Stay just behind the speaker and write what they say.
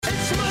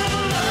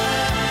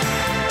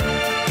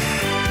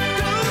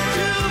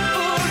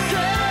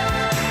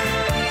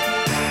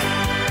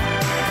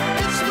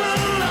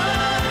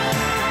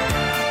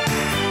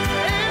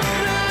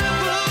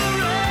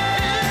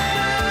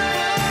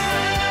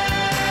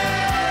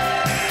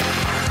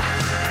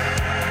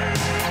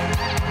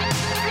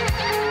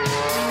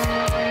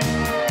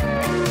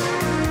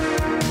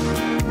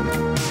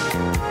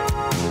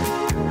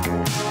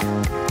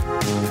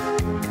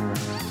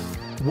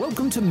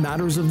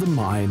matters of the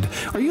mind.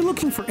 Are you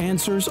looking for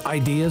answers,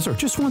 ideas, or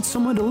just want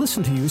someone to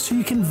listen to you so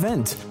you can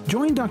vent?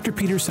 Join Dr.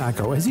 Peter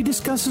Sacco as he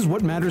discusses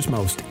what matters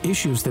most,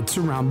 issues that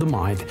surround the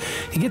mind.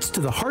 He gets to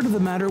the heart of the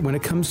matter when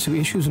it comes to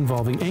issues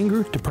involving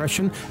anger,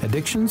 depression,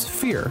 addictions,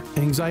 fear,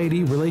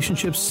 anxiety,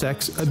 relationships,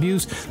 sex,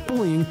 abuse,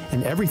 bullying,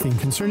 and everything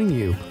concerning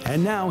you.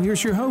 And now,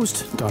 here's your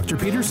host, Dr.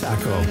 Peter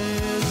Sacco.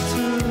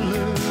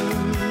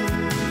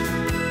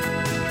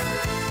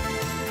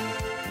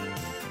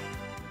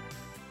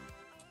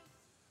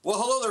 Well,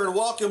 hello there, and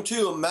welcome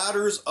to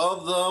Matters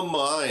of the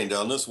Mind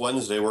on this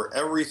Wednesday, where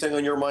everything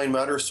on your mind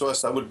matters to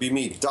us. That would be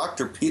me,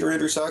 Dr. Peter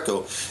Andrew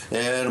Sacco,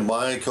 and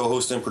my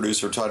co-host and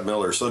producer, Todd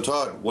Miller. So,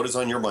 Todd, what is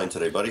on your mind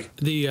today, buddy?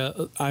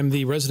 I'm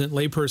the resident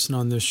layperson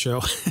on this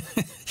show.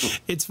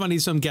 It's funny,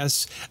 some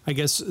guests, I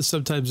guess,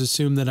 sometimes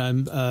assume that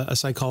I'm a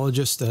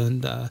psychologist,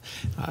 and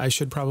I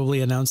should probably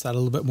announce that a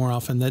little bit more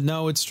often. That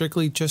no, it's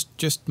strictly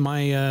just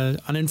my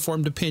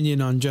uninformed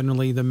opinion on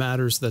generally the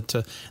matters that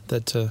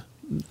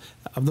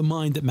of the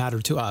mind that matter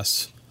to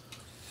us.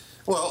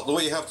 Well, the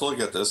way you have to look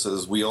at this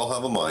is we all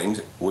have a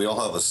mind, we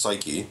all have a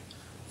psyche,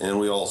 and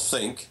we all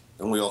think,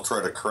 and we all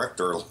try to correct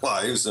our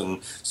lives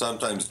and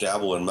sometimes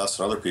dabble and mess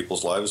in other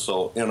people's lives.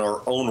 So in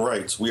our own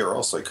rights, we are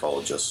all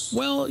psychologists.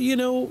 Well,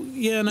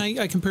 and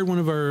I compared one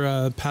of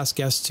our past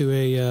guests to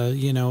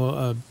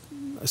a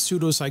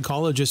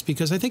pseudo-psychologist,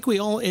 because I think we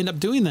all end up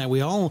doing that.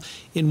 We all,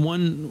 in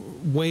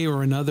one way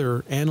or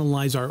another,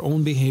 analyze our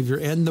own behavior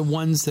and the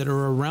ones that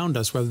are around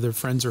us, whether they're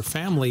friends or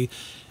family.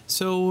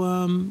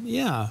 So,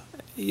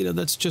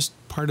 that's just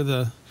part of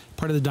the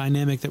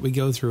dynamic that we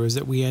go through, is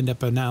that we end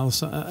up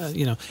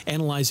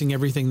analyzing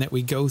everything that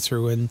we go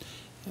through. And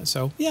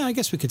so, I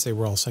guess we could say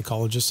we're all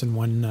psychologists in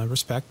one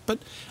respect. But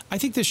I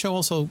think this show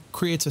also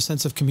creates a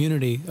sense of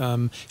community.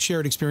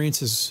 Shared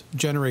experiences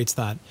generates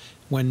that.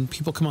 When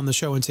people come on the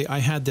show and say, I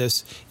had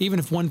this, even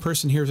if one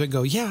person hears it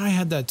go, yeah, I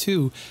had that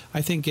too,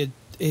 I think it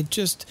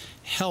just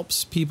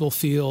helps people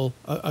feel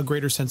a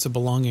greater sense of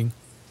belonging.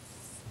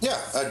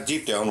 Yeah,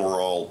 deep down, we're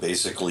all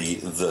basically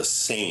the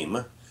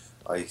same.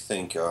 I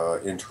think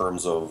in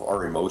terms of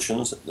our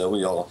emotions, that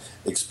we all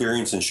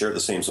experience and share the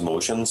same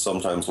emotions,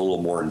 sometimes a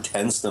little more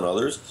intense than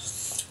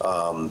others.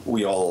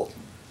 We all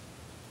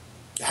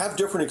have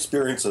different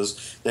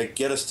experiences that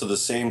get us to the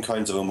same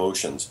kinds of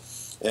emotions.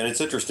 And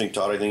it's interesting,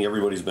 Todd, I think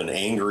everybody's been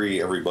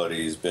angry,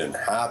 everybody's been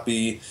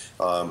happy,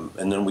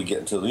 and then we get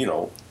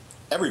into,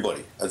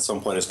 everybody at some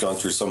point has gone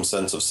through some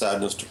sense of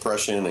sadness,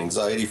 depression,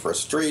 anxiety,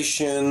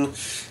 frustration.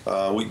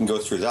 We can go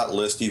through that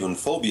list, even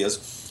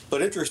phobias.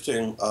 But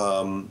interesting,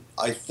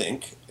 I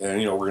think, and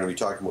we're going to be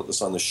talking about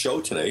this on the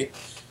show today,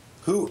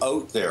 who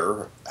out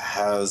there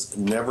has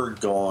never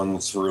gone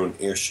through an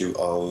issue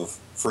of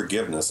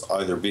forgiveness,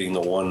 either being the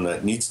one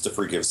that needs to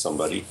forgive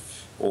somebody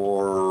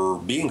or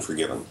being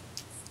forgiven?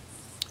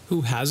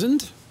 Who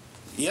hasn't?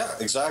 Yeah,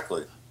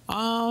 exactly.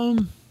 I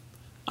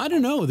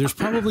don't know. There's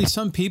probably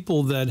some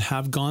people that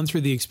have gone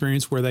through the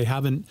experience where they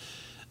haven't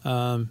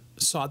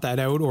sought that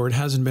out, or it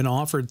hasn't been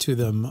offered to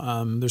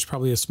them. There's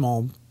probably a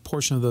small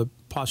portion of the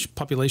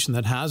population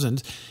that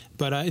hasn't.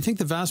 But I think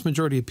the vast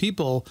majority of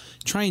people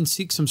try and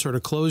seek some sort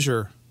of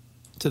closure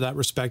to that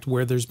respect,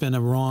 where there's been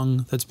a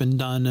wrong that's been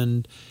done,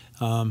 and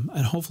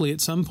hopefully at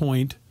some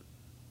point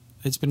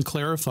it's been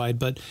clarified.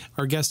 But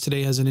our guest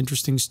today has an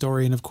interesting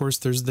story. And of course,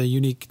 there's the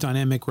unique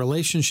dynamic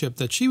relationship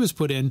that she was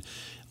put in,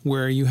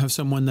 where you have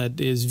someone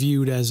that is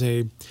viewed as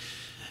a,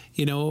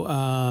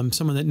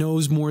 someone that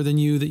knows more than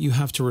you, that you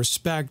have to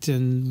respect.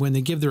 And when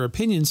they give their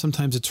opinion,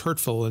 sometimes it's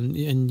hurtful,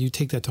 and you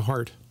take that to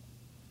heart.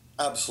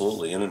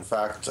 Absolutely. And in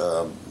fact,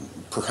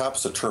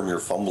 perhaps the term you're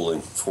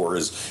fumbling for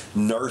is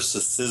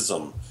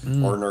narcissism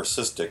or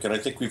narcissistic. And I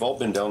think we've all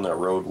been down that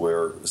road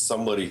where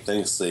somebody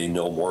thinks they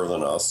know more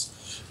than us.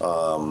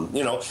 And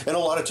a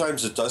lot of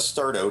times it does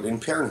start out in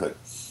parenthood.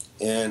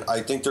 And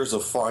I think there's a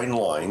fine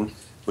line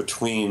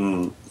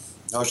between,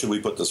 how should we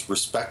put this,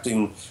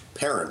 respecting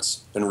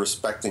parents and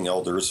respecting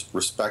elders,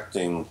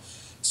 respecting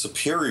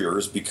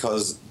superiors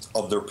because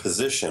of their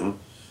position.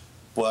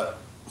 But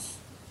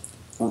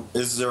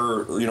is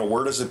there,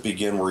 where does it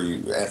begin where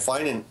you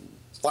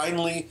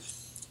finally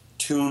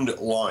tuned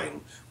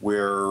line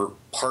where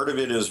part of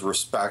it is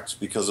respect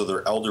because of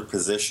their elder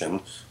position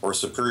or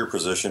superior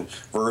position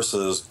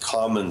versus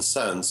common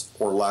sense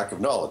or lack of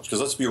knowledge?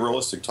 Because let's be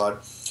realistic, Todd,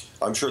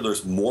 I'm sure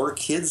there's more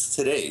kids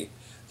today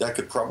that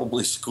could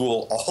probably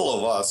school all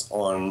of us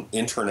on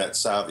internet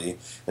savvy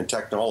and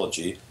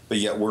technology, but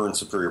yet we're in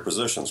superior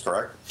positions,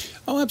 correct?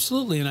 Oh,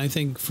 absolutely. And I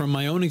think from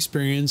my own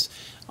experience,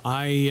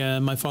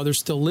 my father's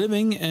still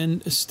living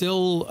and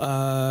still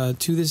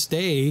to this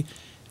day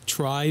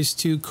tries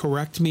to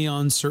correct me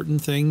on certain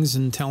things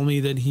and tell me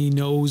that he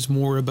knows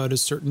more about a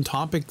certain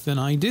topic than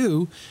I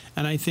do.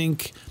 And I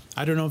think,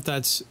 I don't know if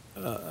that's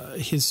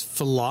his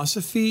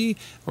philosophy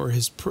or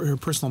his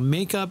personal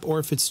makeup, or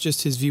if it's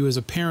just his view as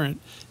a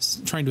parent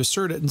trying to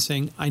assert it and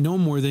saying, I know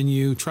more than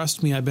you,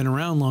 trust me, I've been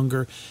around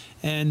longer.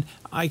 And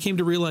I came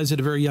to realize at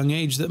a very young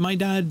age that my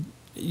dad,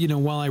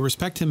 while I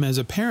respect him as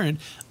a parent,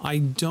 I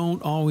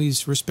don't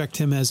always respect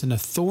him as an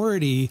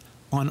authority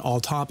on all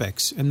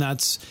topics. And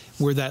that's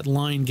where that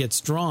line gets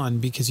drawn,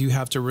 because you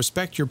have to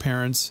respect your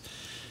parents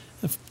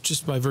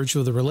just by virtue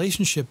of the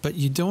relationship, but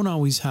you don't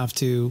always have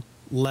to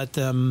let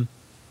them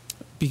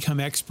become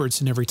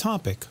experts in every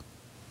topic.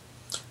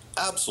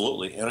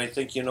 Absolutely. And I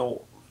think,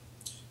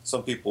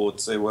 some people would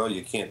say, well,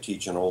 you can't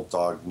teach an old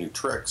dog new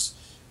tricks.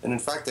 And in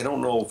fact, I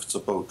don't know if it's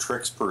about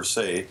tricks per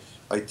se.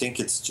 I think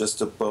it's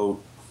just about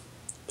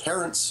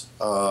parents,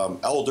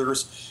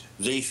 elders,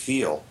 they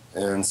feel,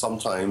 and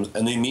sometimes,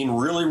 and they mean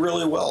really,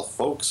 really well,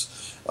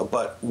 folks.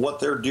 But what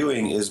they're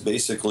doing is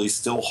basically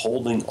still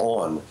holding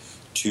on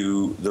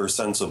to their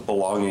sense of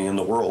belonging in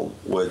the world,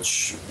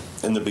 which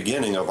in the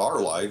beginning of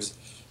our lives,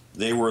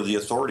 they were the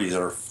authorities,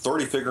 our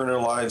authority figure in our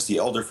lives, the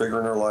elder figure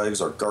in our lives,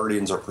 our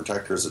guardians, our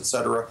protectors,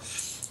 etc.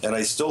 And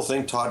I still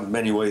think, Todd, in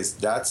many ways,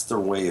 that's their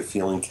way of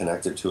feeling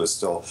connected to us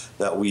still,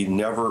 that we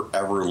never,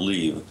 ever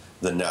leave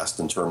the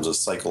nest in terms of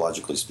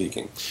psychologically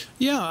speaking.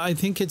 Yeah, I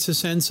think it's a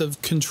sense of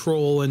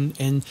control,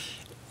 and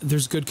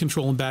there's good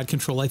control and bad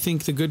control. I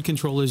think the good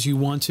control is you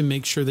want to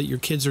make sure that your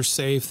kids are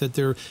safe, that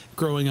they're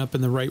growing up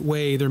in the right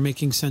way, they're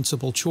making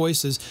sensible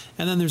choices.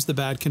 And then there's the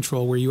bad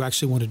control where you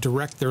actually want to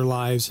direct their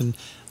lives. And,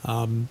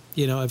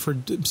 I've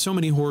heard so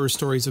many horror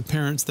stories of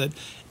parents that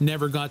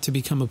never got to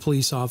become a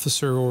police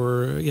officer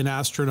or an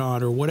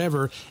astronaut or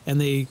whatever, and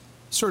they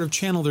sort of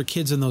channel their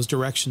kids in those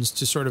directions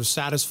to sort of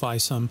satisfy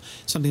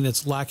something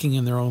that's lacking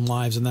in their own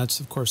lives. And that's,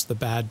 of course, the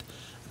bad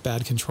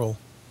control.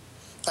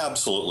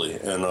 Absolutely.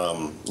 And,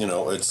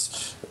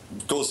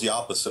 it goes the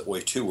opposite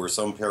way, too, where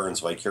some parents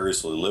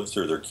vicariously live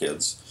through their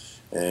kids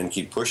and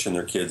keep pushing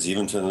their kids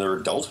even to their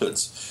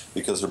adulthoods,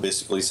 because they're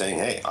basically saying,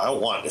 hey, I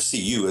want to see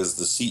you as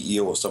the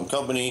CEO of some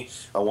company.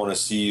 I want to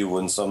see you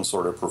in some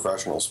sort of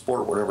professional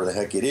sport, whatever the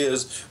heck it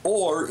is,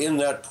 or in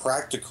that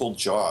practical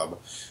job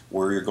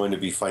where you're going to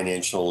be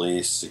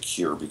financially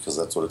secure, because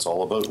that's what it's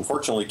all about.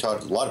 Unfortunately,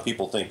 Todd, a lot of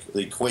people think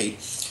they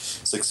equate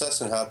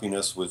success and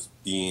happiness with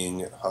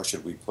being, how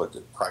should we put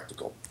it,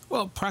 practical.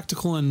 Well,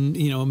 practical and,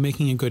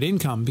 making a good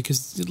income,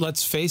 because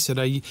let's face it,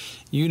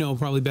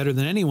 probably better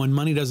than anyone,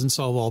 money doesn't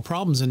solve all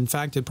problems. In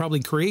fact, it probably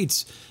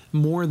creates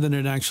more than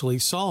it actually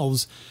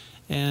solves.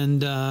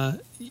 And,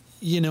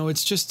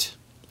 it's just,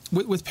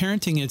 with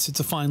parenting, it's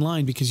a fine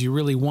line, because you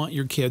really want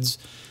your kids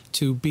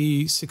to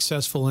be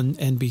successful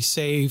and be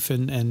safe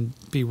and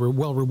be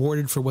well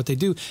rewarded for what they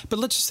do. But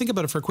let's just think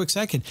about it for a quick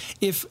second.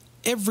 If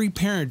every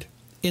parent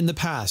in the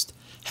past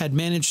had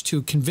managed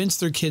to convince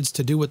their kids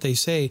to do what they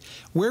say,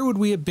 where would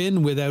we have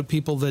been without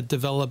people that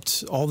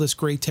developed all this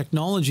great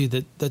technology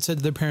that said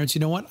to their parents,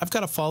 you know what, I've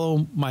got to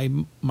follow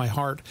my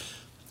heart,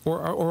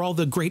 or all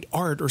the great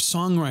art or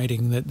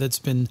songwriting that's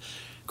been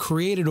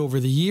created over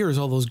the years,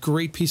 all those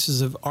great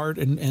pieces of art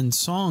and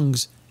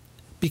songs,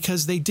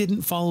 because they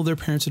didn't follow their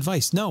parents'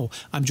 advice. No,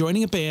 I'm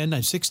joining a band,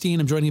 I'm 16,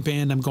 I'm joining a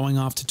band, I'm going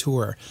off to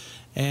tour.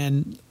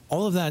 And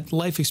all of that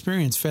life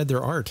experience fed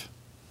their art.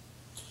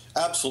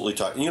 Absolutely,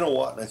 Todd. You know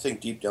what? I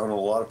think deep down, a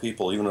lot of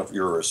people, even if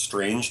you're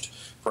estranged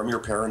from your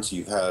parents,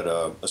 you've had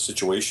a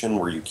situation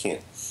where you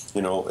can't,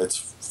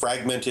 it's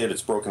fragmented,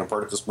 it's broken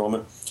apart at this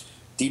moment.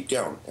 Deep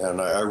down,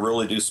 and I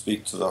really do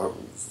speak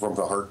from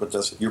the heart with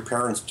this, your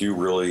parents do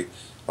really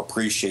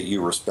appreciate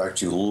you,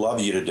 respect you,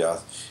 love you to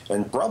death,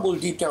 and probably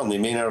deep down, they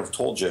may not have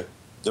told you,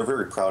 they're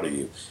very proud of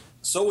you.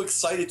 So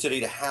excited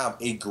today to have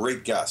a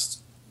great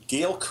guest,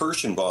 Gail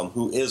Kirshenbaum,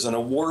 who is an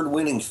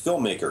award-winning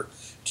filmmaker,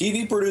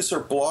 TV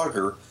producer,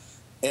 blogger,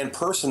 and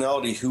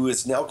personality who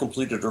has now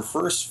completed her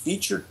first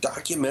feature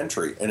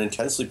documentary, an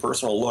intensely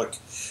personal look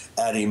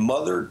at a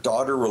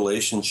mother-daughter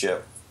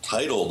relationship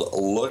titled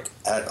Look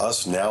at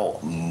Us Now,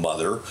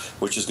 Mother,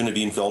 which is going to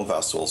be in film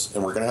festivals.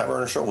 And we're going to have her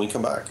on our show when we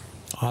come back.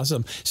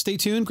 Awesome. Stay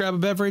tuned. Grab a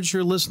beverage.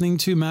 You're listening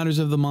to Matters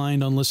of the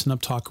Mind on Listen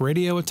Up Talk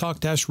Radio at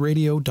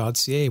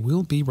talk-radio.ca.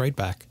 We'll be right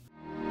back.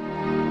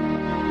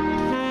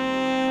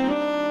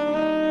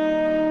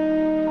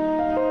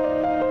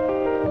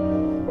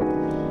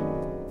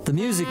 The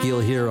music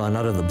you'll hear on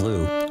Out of the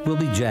Blue will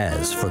be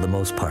jazz for the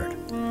most part.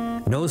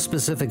 No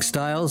specific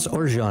styles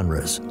or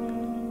genres.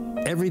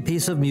 Every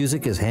piece of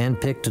music is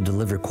handpicked to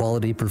deliver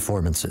quality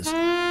performances.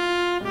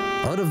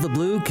 Out of the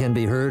Blue can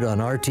be heard on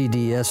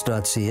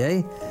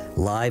rtds.ca,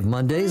 live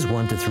Mondays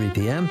 1 to 3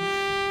 p.m.,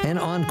 and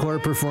encore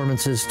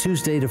performances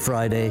Tuesday to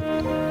Friday,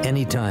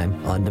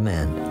 anytime on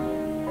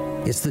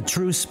demand. It's the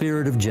true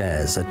spirit of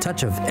jazz, a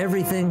touch of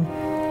everything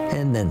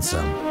and then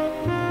some.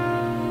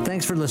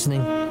 Thanks for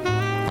listening.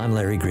 I'm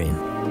Larry Green.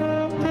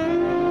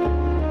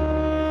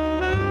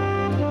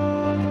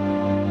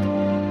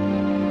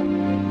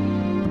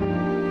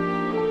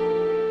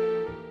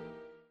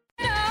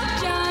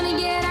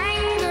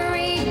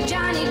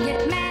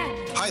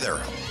 Hi there,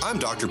 I'm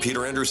Dr.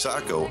 Peter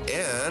Andrusacco,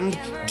 and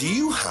do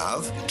you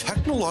have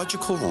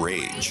technological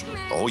rage?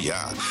 Oh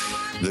yeah,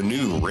 the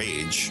new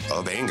rage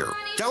of anger.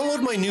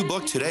 Download my new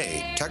book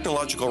today,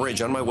 Technological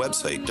Rage, on my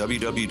website,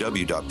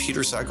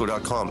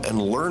 www.petersacco.com,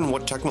 and learn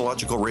what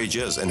technological rage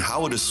is and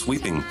how it is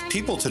sweeping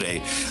people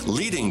today,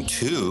 leading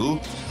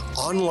to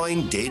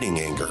online dating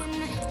anger,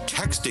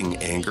 texting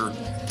anger,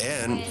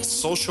 and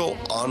social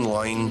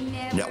online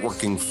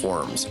networking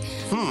forums.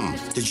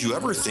 Did you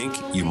ever think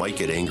you might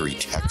get angry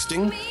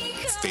texting,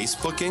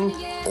 Facebooking,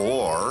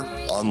 or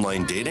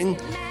online dating?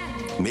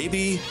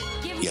 Maybe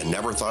you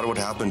never thought it would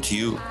happen to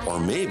you, or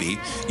maybe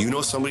you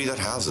know somebody that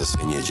has this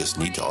and you just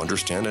need to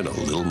understand it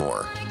a little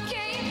more.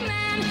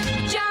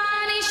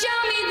 Johnny,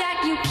 show me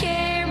that you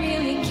care,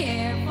 really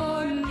care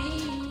for me.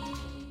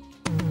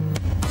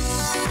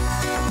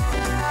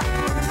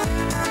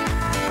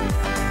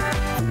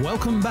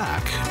 Welcome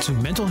back to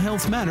Mental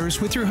Health Matters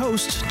with your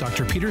host,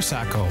 Dr. Peter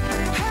Sacco.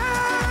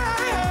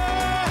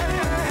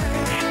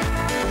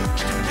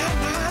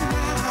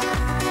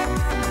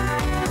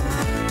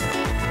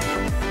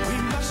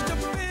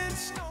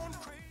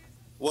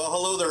 Well,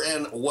 hello there,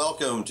 and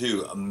welcome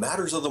to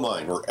Matters of the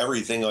Mind, where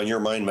everything on your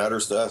mind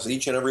matters to us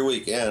each and every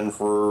week. And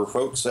for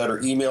folks that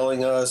are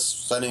emailing us,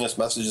 sending us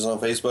messages on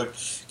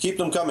Facebook, keep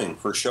them coming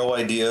for show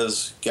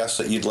ideas, guests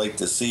that you'd like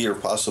to see or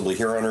possibly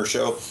hear on our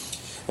show.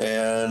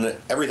 And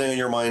everything on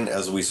your mind,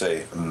 as we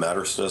say,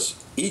 matters to us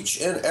each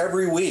and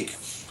every week.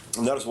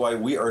 And that is why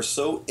we are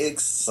so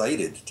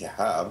excited to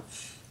have,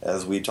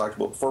 as we talked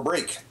about before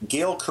break,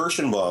 Gail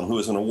Kirshenbaum, who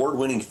is an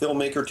award-winning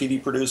filmmaker,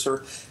 TV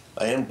producer,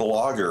 and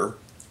blogger.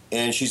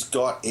 And she's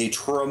got a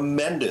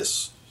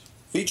tremendous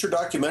feature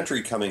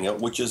documentary coming out,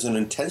 which is an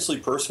intensely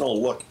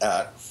personal look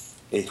at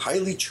a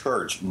highly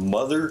charged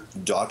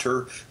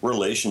mother-daughter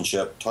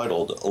relationship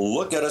titled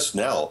Look at Us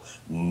Now,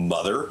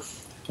 Mother.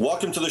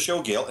 Welcome to the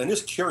show, Gail. And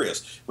just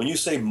curious, when you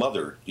say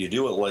mother, do you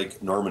do it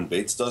like Norman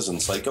Bates does in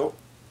Psycho?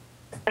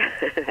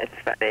 That's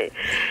funny.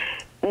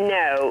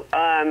 No,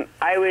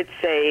 I would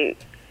say,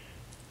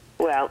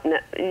 well, no,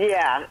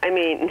 yeah, I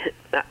mean,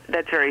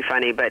 that's very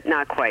funny, but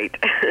not quite.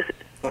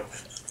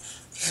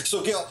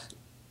 So, Gail,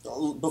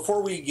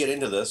 before we get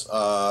into this,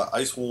 I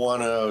just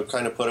want to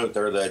kind of put out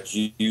there that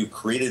you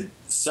created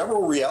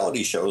several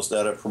reality shows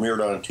that have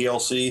premiered on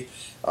TLC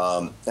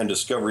and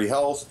Discovery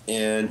Health,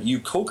 and you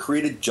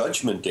co-created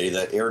Judgment Day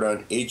that aired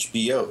on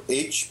HBO.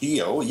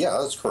 HBO, yeah,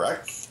 that's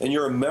correct. And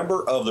you're a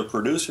member of the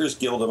Producers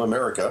Guild of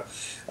America,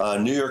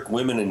 New York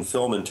Women in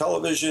Film and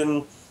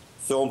Television,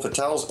 Film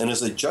Fatales, and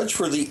is a judge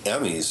for the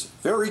Emmys.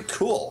 Very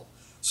cool.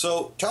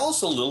 So tell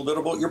us a little bit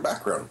about your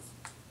background.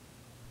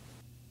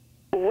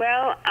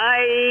 Well,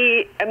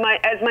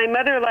 as my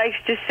mother likes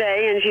to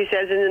say, and she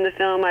says it in the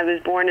film, I was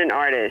born an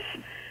artist.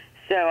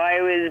 So I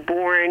was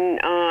born,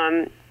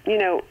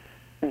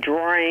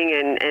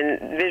 drawing and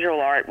visual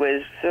art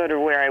was sort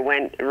of where I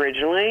went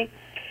originally.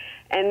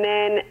 And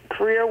then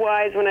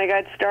career-wise, when I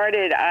got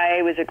started,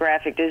 I was a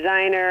graphic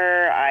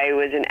designer. I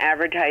was in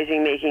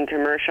advertising, making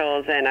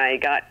commercials, and I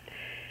got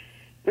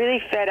really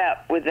fed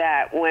up with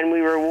that when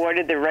we were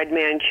awarded the Red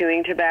Man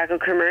chewing tobacco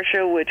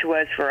commercial, which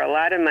was for a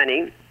lot of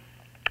money.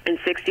 And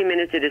 60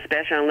 Minutes did a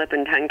special on lip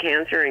and tongue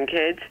cancer in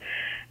kids.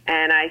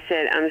 And I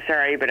said, I'm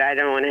sorry, but I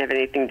don't want to have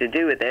anything to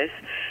do with this.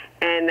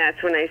 And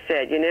that's when I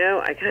said,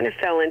 I kind of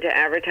fell into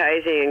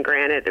advertising, and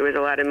granted, there was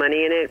a lot of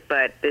money in it,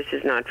 but this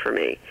is not for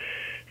me.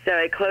 So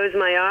I closed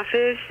my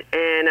office,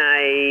 and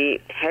I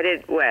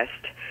headed west,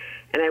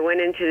 and I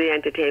went into the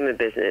entertainment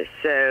business.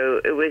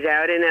 So it was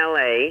out in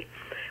L.A.,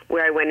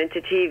 where I went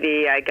into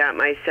TV. I got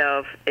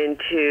myself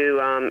into,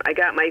 I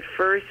got my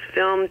first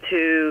film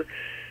to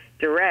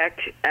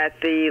direct at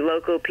the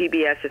local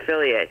PBS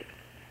affiliate.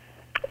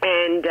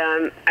 And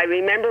I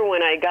remember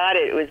when I got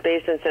it, it was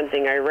based on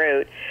something I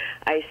wrote.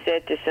 I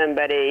said to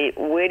somebody,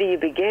 where do you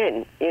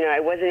begin? I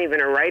wasn't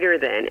even a writer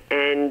then.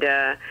 And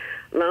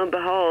lo and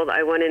behold,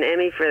 I won an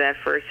Emmy for that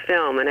first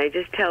film. And I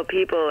just tell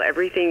people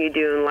everything you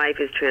do in life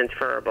is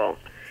transferable.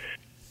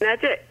 And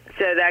that's it.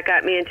 So that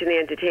got me into the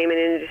entertainment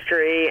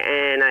industry,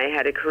 and I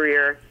had a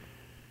career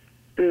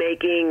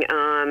making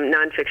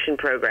nonfiction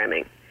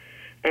programming.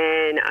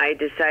 And I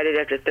decided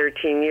after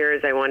 13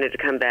 years I wanted to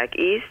come back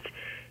east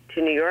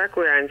to New York,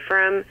 where I'm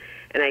from,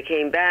 and I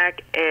came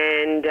back,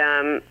 and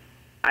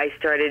I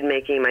started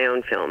making my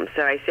own films.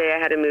 So I say I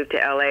had to move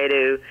to L.A.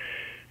 to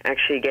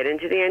actually get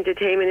into the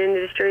entertainment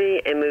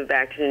industry and move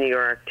back to New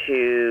York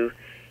to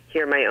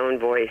hear my own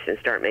voice and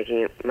start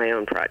making my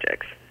own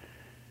projects.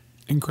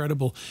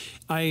 Incredible.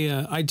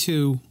 I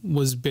too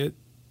was bit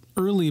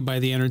early by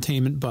the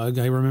entertainment bug.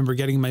 I remember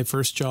getting my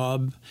first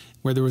job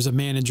where there was a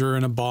manager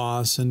and a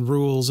boss and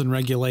rules and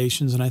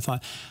regulations, and I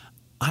thought,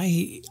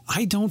 I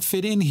don't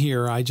fit in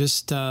here. I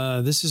just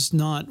this is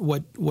not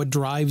what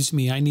drives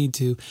me. I need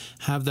to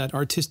have that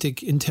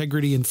artistic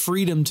integrity and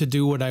freedom to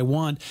do what I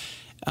want.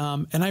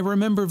 And I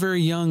remember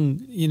very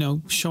young,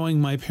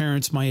 showing my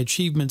parents my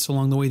achievements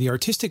along the way, the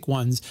artistic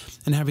ones,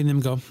 and having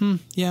them go,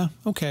 yeah,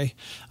 okay.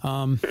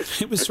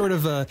 It was sort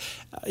of a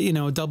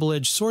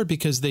double-edged sword,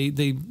 because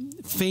they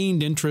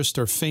feigned interest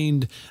or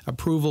feigned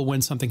approval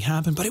when something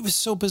happened. But it was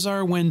so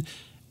bizarre when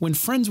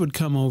friends would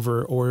come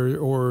over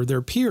or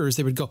their peers,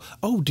 they would go,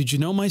 oh, did you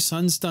know my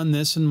son's done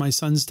this and my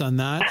son's done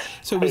that?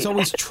 So it was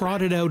always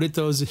trotted out at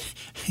those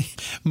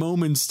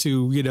moments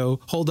to,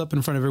 hold up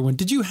in front of everyone.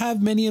 Did you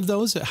have many of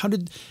those? How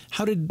did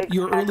Exactly.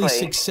 your early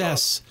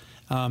success?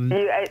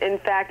 In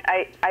fact,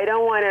 I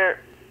don't want to,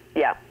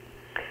 yeah.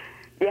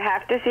 You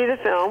have to see the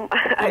film.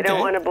 I don't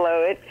want to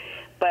blow it,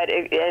 but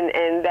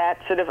and that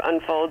sort of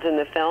unfolds in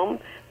the film.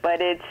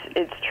 But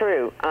it's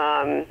true.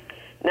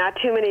 Not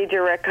too many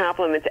direct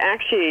compliments.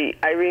 Actually,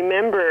 I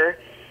remember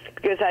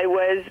because I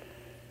was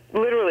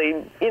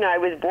literally, I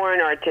was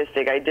born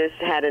artistic. I just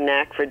had a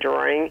knack for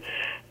drawing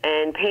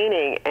and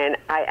painting, and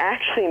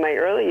my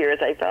early years,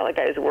 I felt like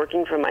I was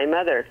working for my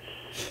mother.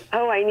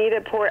 Oh, I need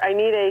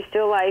a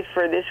still life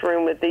for this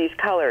room with these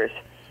colors.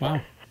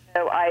 Wow.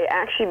 So I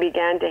actually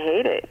began to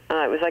hate it.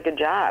 It was like a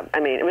job.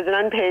 I mean, it was an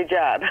unpaid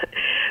job.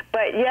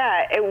 But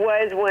yeah, it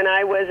was when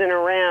I wasn't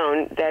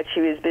around that she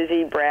was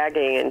busy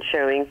bragging and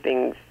showing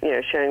things,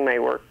 showing my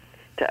work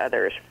to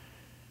others.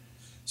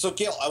 So,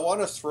 Gail, I want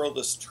to throw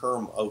this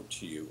term out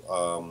to you.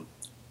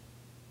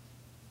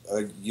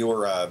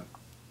 Your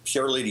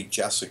Pure Lady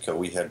Jessica,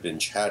 we had been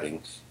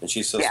chatting, and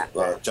she says,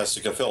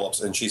 Jessica Phillips,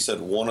 and she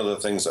said one of the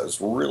things that was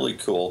really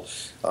cool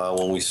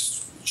when we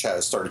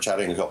started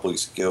chatting a couple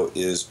weeks ago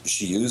is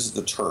she used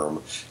the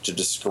term to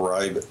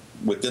describe,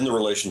 within the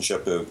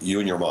relationship of you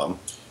and your mom,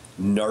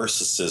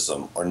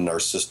 narcissism or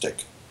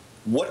narcissistic.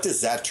 What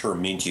does that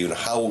term mean to you, and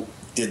how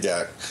did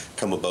that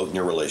come about in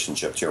your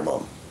relationship to your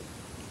mom?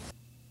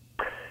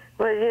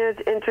 Well,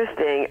 it's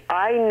interesting.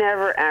 I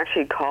never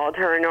actually called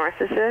her a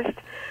narcissist,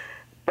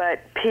 but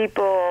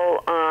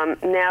people,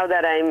 now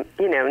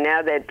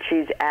that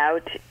she's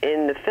out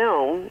in the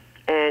film,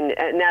 and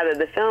now that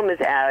the film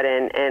is out,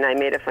 and I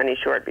made a funny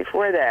short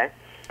before that,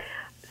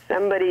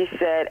 somebody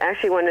said,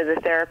 actually one of the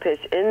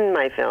therapists in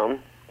my film,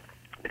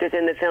 because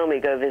in the film we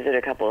go visit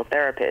a couple of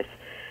therapists,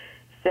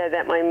 said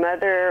that my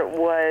mother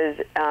was,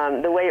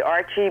 the way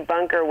Archie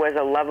Bunker was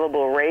a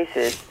lovable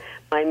racist,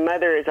 my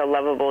mother is a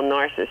lovable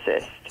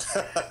narcissist.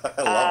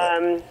 I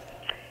love it.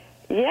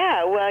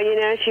 Yeah, well,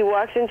 she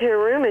walks into a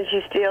room and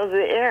she steals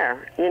the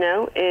air.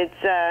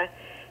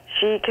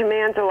 She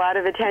commands a lot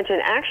of attention.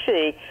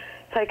 Actually,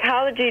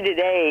 Psychology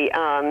Today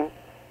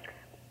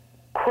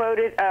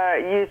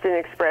used an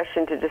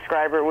expression to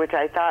describe her, which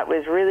I thought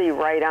was really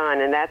right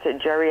on, and that's a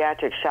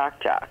geriatric shock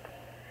jock.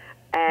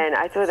 And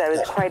I thought that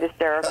was quite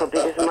hysterical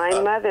because my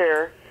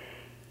mother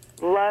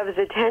loves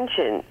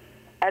attention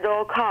at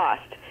all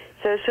costs.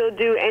 So she'll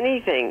do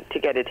anything to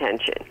get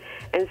attention.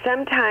 And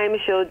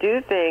sometimes she'll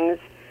do things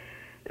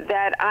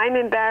that I'm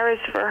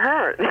embarrassed for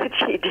her that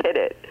she did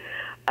it.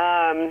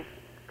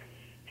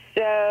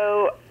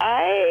 So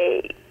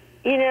I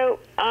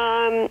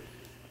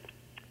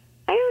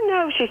don't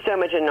know if she's so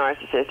much a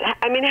narcissist.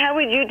 I mean, how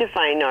would you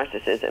define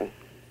narcissism?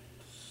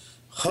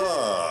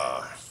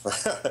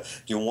 Do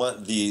you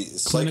want the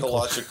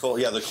psychological,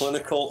 the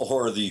clinical,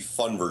 or the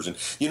fun version?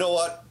 You know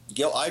what,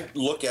 Gail, I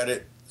look at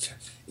it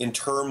in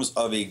terms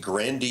of a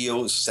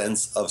grandiose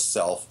sense of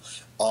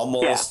self,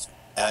 almost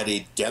at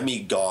a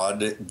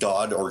demigod,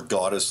 god or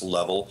goddess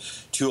level,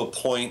 to a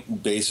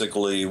point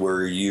basically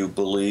where you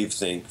believe,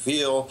 think,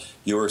 feel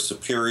you are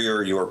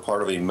superior, you are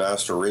part of a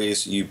master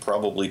race, you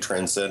probably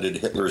transcended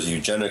Hitler's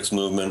eugenics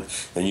movement,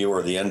 and you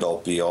are the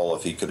end-all be-all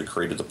if he could have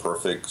created the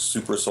perfect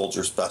super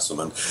soldier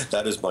specimen.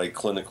 That is my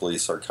clinically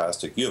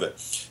sarcastic view of it.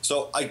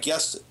 So I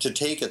guess to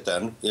take it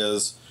then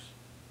is,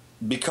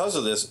 because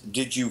of this,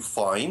 did you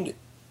find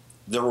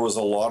there was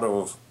a lot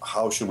of,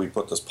 how should we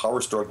put this, power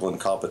struggle and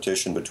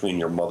competition between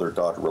your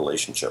mother-daughter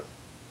relationship?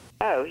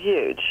 Oh,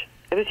 huge.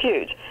 It was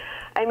huge.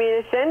 I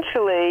mean,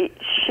 essentially,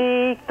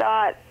 she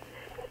thought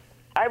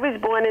I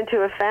was born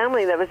into a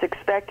family that was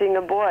expecting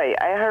a boy.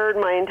 I heard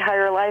my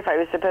entire life I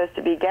was supposed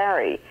to be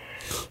Gary.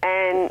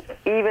 And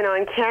even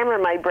on camera,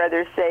 my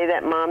brothers say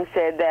that Mom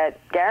said that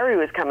Gary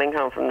was coming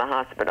home from the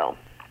hospital.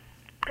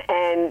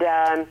 And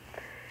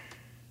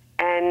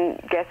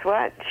guess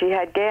what? She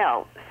had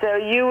Gail. So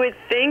you would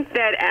think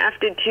that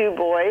after 2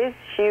 boys,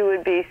 she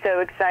would be so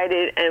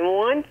excited and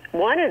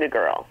wanted a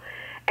girl.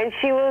 And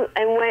she will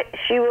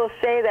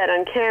say that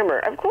on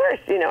camera. Of course,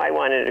 I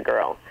wanted a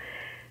girl.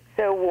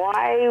 So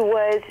why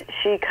was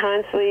she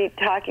constantly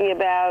talking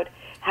about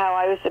how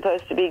I was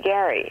supposed to be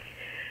Gary?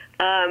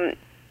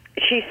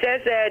 She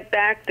says that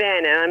back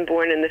then, and I'm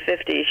born in the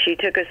 50s, she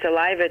took a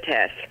saliva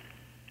test,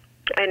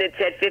 and it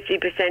said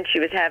 50% she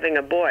was having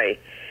a boy.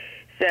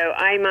 So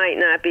I might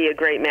not be a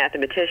great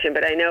mathematician,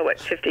 but I know what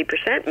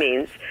 50%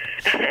 means.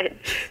 And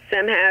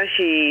somehow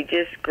she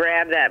just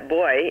grabbed that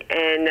boy,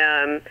 and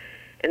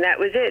that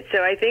was it.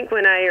 So I think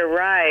when I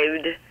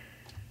arrived,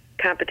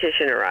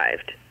 competition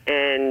arrived.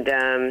 And,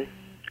 I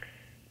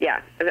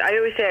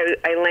always say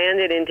I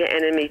landed into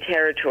enemy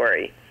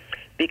territory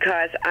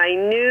because I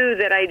knew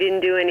that I didn't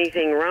do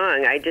anything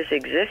wrong. I just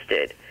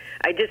existed.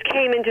 I just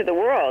came into the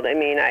world. I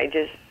mean, I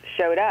just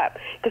showed up.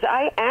 Because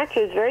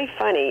it's very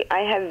funny.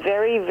 I have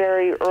very,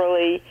 very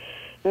early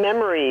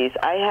memories.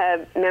 I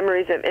have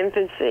memories of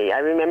infancy. I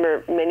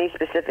remember many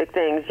specific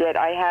things, yet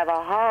I have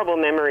a horrible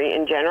memory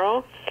in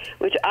general,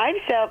 which I've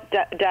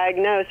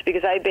self-diagnosed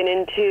because I've been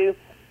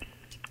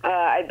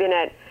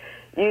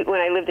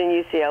when I lived in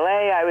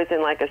UCLA, I was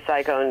in like a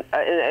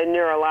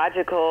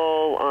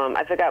neurological,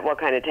 I forgot what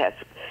kind of test.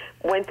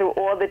 Went through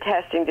all the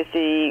testing to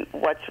see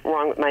what's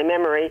wrong with my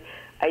memory.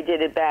 I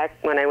did it back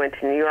when I went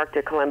to New York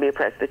to Columbia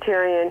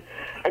Presbyterian,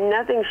 and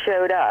nothing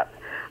showed up.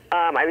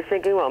 I was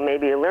thinking, well,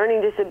 maybe a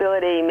learning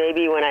disability.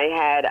 Maybe when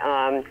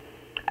I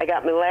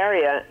got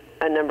malaria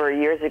a number of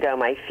years ago,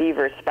 my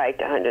fever spiked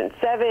to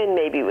 107.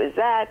 Maybe it was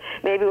that.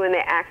 Maybe when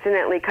they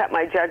accidentally cut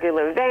my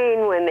jugular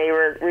vein when they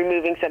were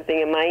removing something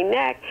in my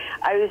neck.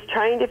 I was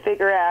trying to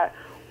figure out,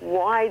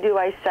 why do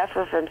I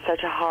suffer from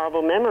such a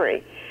horrible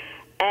memory?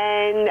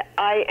 And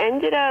I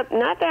ended up,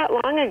 not that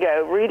long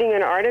ago, reading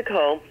an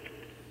article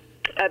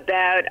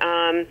about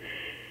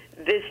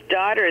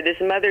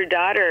this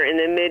mother-daughter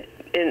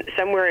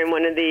somewhere in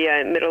one of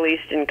the Middle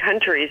Eastern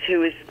countries who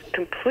was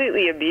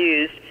completely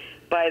abused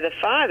by the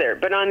father.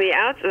 But on the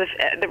outside,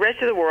 the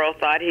rest of the world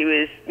thought he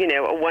was, they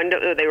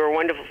were a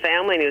wonderful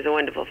family and he was a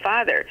wonderful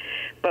father.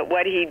 But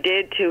what he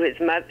did to his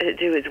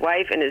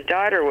wife and his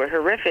daughter were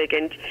horrific,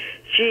 and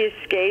she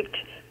escaped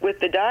with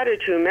the daughter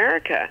to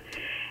America.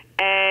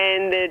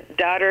 And the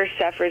daughter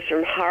suffers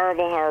from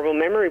horrible, horrible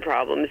memory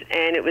problems,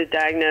 and it was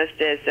diagnosed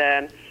as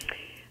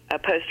a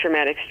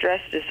post-traumatic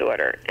stress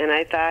disorder. And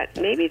I thought,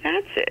 maybe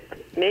that's it.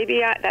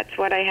 Maybe that's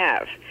what I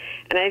have.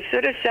 And I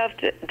sort of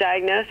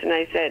self-diagnosed, and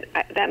I said,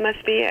 that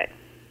must be it.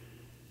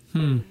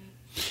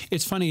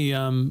 It's funny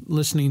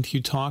listening to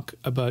you talk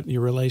about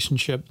your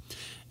relationship.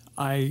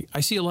 I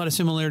see a lot of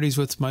similarities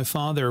with my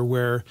father,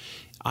 where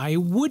I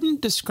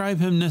wouldn't describe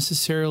him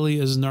necessarily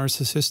as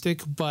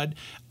narcissistic, but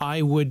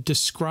I would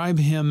describe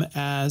him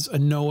as a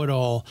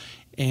know-it-all.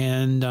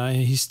 And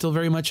he's still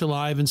very much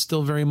alive and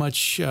still very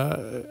much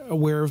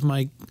aware of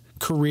my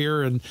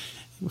career and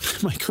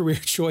my career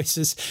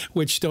choices,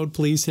 which don't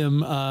please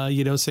him,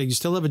 saying you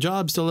still have a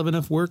job, still have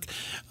enough work,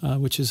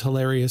 which is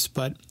hilarious.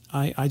 But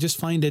I just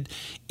find it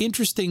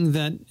interesting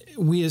that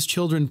we as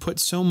children put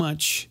so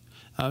much,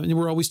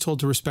 we're always told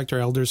to respect our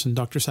elders, and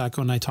Dr.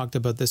 Sacco and I talked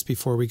about this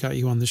before we got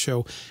you on the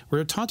show.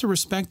 We're taught to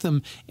respect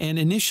them, and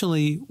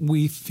initially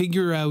we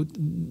figure out,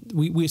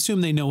 we assume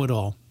they know it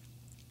all.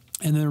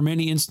 And there are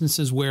many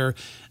instances where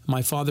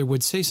my father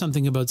would say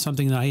something about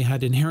something that I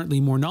had inherently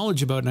more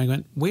knowledge about, and I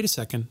went, wait a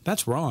second,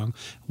 that's wrong.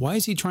 Why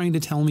is he trying to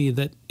tell me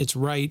that it's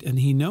right and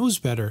he knows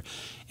better?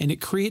 And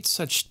it creates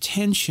such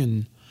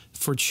tension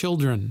for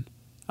children.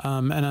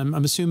 And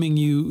I'm assuming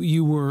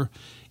you were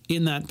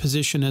in that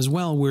position as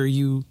well, where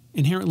you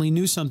inherently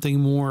knew something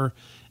more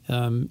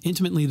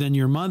intimately than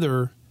your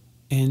mother,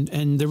 and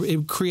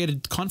it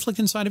created conflict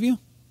inside of you?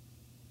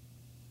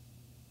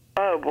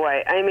 Oh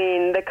boy, I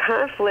mean, the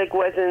conflict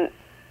wasn't,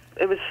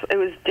 it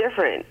was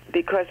different,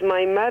 because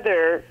my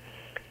mother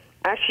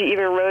actually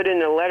even wrote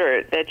in a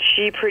letter that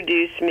she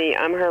produced me,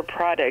 I'm her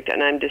product,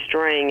 and I'm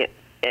destroying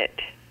it.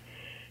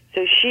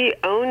 So she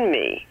owned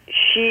me.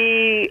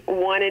 She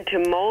wanted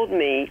to mold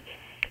me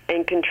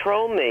and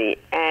control me,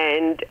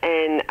 and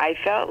I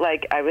felt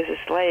like I was a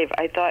slave.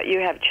 I thought you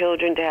have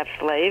children to have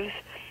slaves,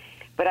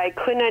 but I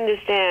couldn't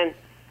understand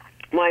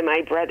why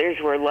my brothers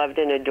were loved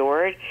and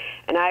adored,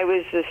 and I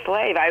was the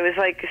slave. I was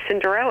like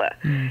Cinderella.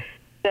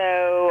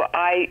 So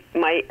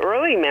my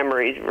early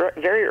memories,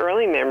 very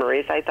early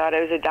memories, I thought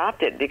I was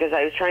adopted, because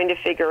I was trying to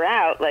figure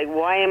out, like,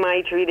 why am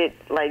I treated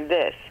like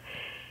this?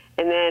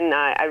 And then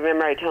I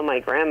remember I told my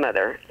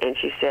grandmother, and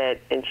she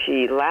said, and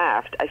she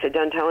laughed. I said,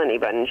 don't tell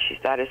anybody, and she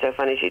thought it was so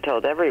funny, she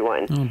told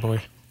everyone. Oh,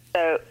 boy.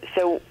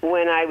 So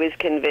when I was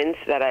convinced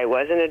that I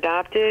wasn't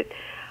adopted,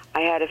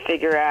 I had to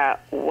figure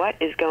out, what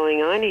is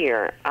going on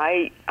here?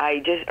 I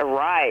just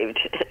arrived.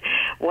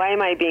 Why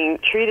am I being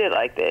treated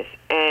like this?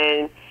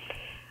 And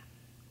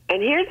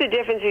here's the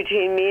difference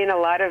between me and a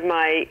lot of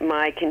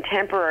my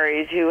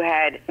contemporaries who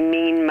had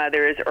mean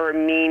mothers or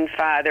mean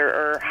father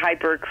or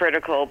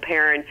hypercritical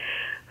parent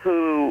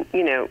who,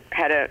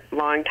 had a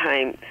long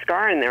time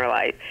scar in their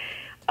life,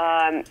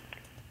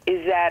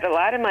 is that a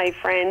lot of my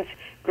friends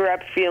grew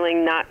up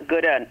feeling not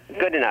good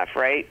enough,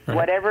 right?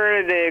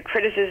 Whatever the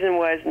criticism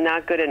was,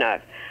 not good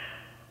enough.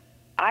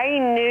 I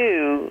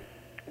knew,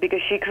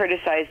 because she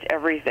criticized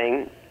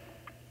everything,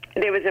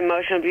 there was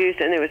emotional abuse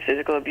and there was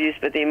physical abuse,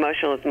 but the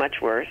emotional is much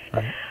worse.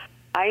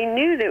 I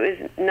knew there was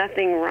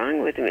nothing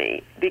wrong with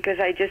me, because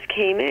I just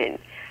came in.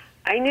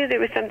 I knew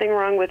there was something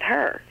wrong with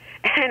her.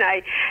 And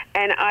I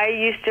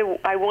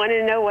wanted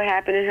to know what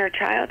happened in her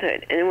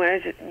childhood. And when I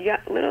was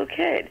a little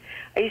kid,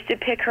 I used to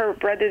pick her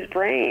brother's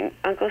brain,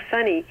 Uncle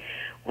Sonny.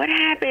 What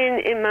happened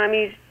in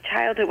Mommy's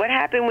childhood? What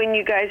happened when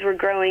you guys were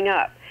growing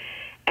up?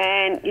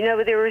 And,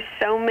 there were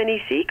so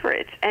many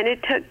secrets, and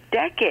it took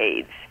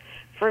decades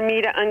for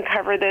me to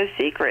uncover those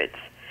secrets.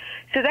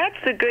 So that's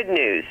the good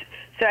news.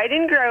 So I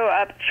didn't grow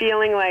up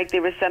feeling like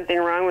there was something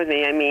wrong with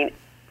me. I mean,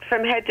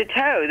 from head to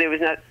toe, there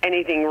was not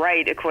anything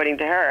right, according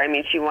to her. I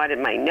mean, she wanted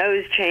my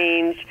nose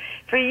changed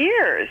for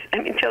years,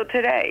 until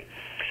today.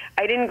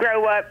 I didn't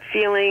grow up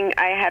feeling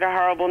I had a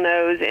horrible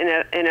nose in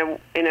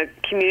a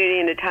community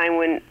in a time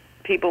when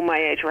people my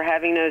age were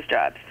having nose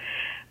jobs.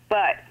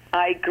 But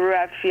I grew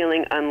up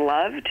feeling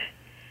unloved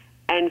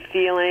and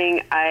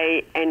feeling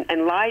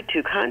and lied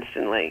to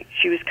constantly.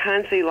 She was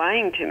constantly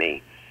lying to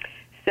me.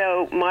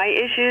 So my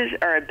issues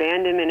are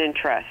abandonment and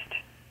trust.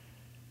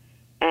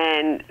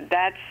 And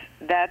that's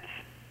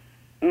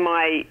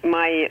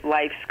my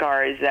life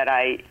scars that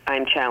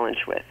I'm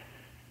challenged with.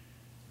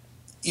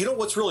 You know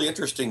what's really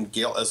interesting,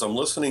 Gail, as I'm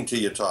listening to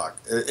you talk,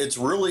 it's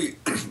really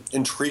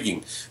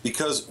intriguing,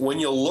 because when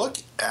you look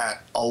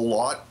at a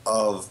lot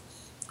of,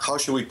 how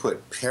should we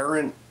put,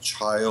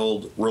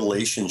 parent-child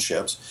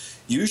relationships,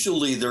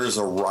 usually there's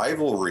a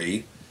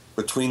rivalry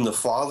between the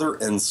father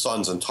and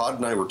sons. And Todd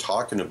and I were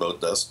talking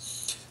about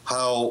this,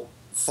 how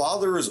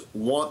fathers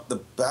want the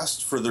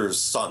best for their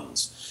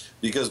sons,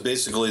 because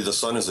basically the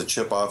son is a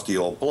chip off the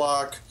old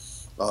block,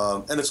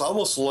 and it's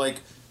almost like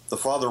the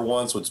father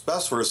wants what's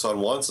best for his son,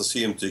 wants to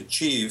see him to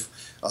achieve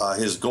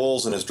his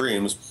goals and his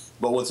dreams,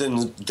 but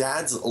within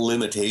dad's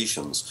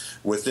limitations,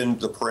 within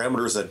the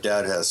parameters that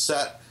dad has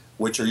set,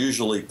 which are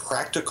usually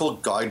practical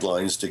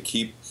guidelines to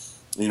keep,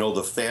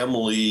 the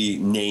family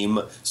name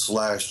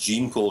 /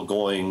 gene pool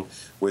going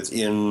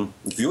within,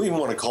 if you even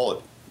want to call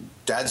it,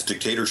 dad's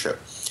dictatorship.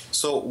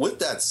 So with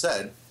that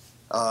said,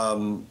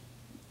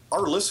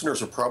 our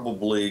listeners are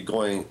probably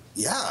going,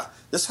 yeah,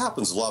 this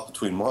happens a lot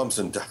between moms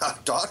and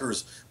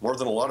daughters, more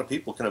than a lot of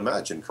people can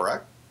imagine,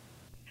 correct?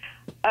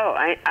 Oh,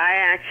 I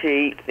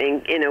actually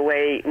think in a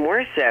way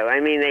more so. I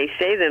mean, they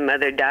say the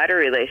mother-daughter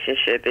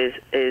relationship is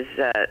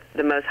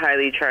the most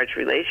highly charged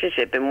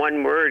relationship, and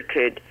one word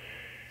could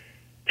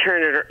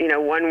turn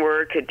it, one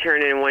word could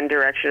turn it in one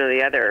direction or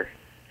the other.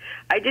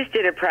 I just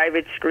did a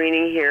private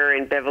screening here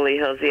in Beverly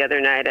Hills the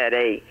other night at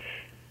a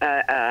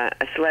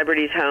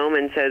celebrity's home,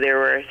 and so there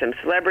were some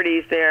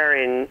celebrities there,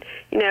 and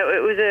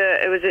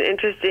it was an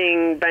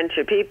interesting bunch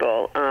of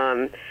people.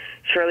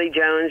 Shirley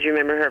Jones, you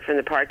remember her from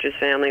the Partridge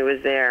Family,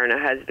 was there, and her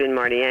husband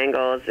Marty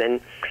Angles,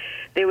 and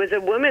there was a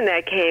woman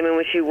that came, and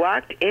when she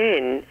walked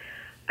in,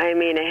 I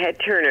mean, a head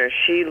turner.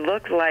 She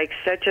looked like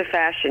such a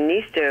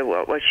fashionista.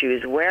 What she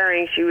was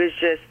wearing, she was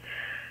just,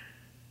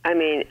 I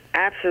mean,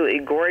 absolutely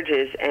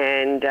gorgeous,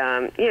 and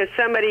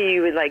somebody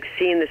you would like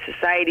see in the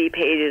society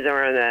pages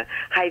or on the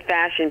high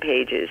fashion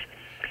pages,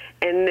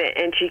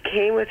 and she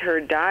came with her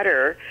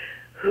daughter,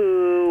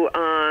 who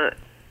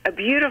a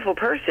beautiful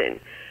person,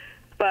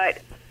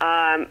 but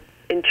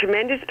in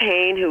tremendous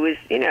pain, who was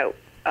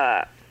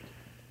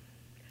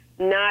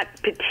not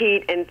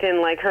petite and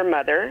thin like her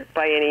mother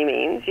by any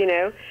means,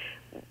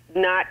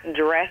 not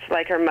dressed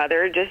like her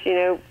mother, just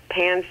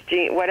pants,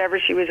 jeans, whatever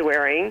she was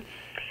wearing.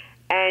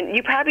 And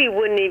you probably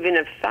wouldn't even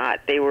have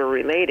thought they were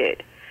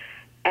related.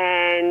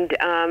 And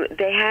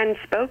they hadn't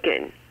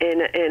spoken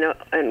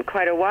in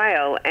quite a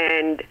while.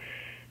 And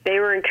they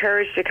were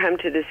encouraged to come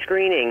to the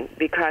screening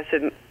because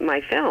of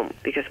my film,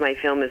 because my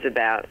film is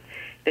about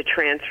the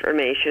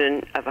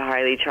transformation of a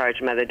highly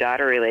charged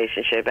mother-daughter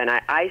relationship. And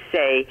I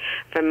say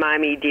from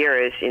Mommy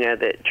Dearest,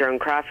 the Joan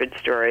Crawford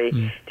story,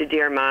 to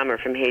Dear Mama,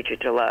 From Hatred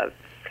to Love.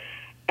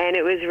 And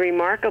it was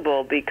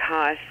remarkable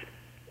because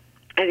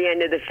at the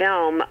end of the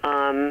film,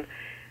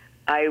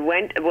 I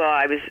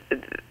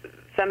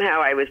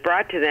was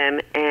brought to them,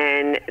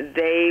 and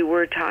they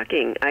were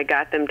talking. I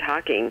got them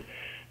talking.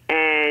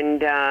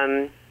 And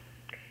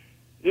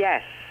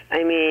yes,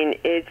 I mean,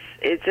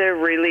 it's a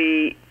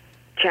really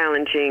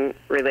challenging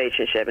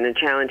relationship and a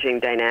challenging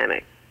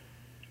dynamic.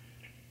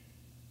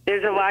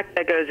 There's a lot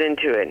that goes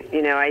into it.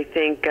 I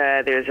think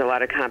there's a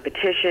lot of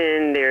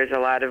competition. There's a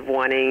lot of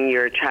wanting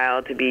your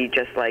child to be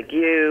just like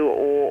you,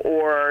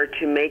 or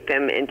to make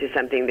them into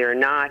something they're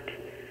not.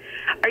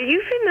 Are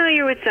you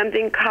familiar with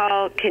something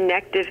called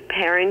connective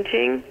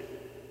parenting?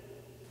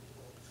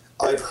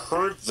 I've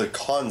heard the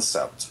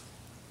concept.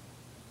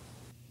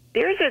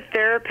 There's a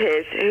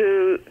therapist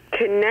who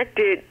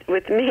connected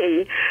with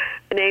me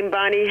named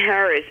Bonnie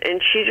Harris,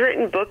 and she's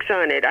written books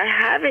on it. I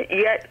haven't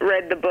yet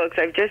read the books.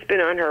 I've just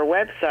been on her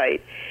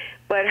website.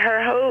 But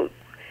her whole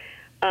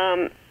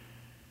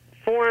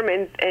form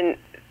and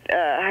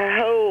her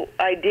whole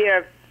idea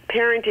of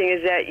parenting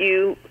is that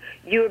you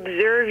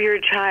observe your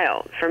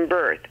child from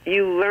birth.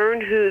 You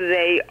learn who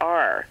they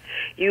are.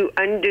 You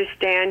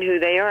understand who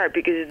they are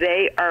because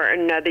they are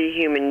another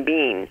human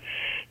being.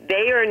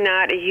 They are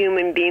not a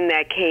human being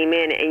that came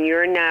in and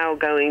you're now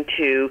going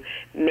to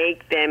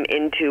make them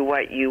into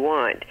what you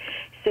want.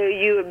 So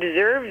you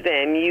observe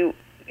them, you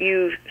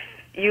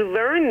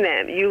learn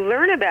them, you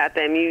learn about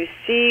them, you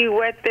see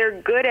what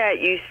they're good at,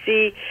 you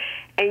see,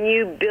 and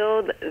you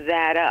build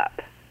that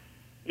up.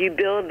 You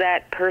build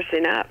that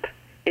person up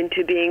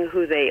into being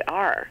who they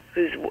are,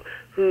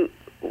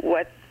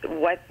 what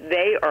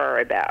they are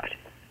about.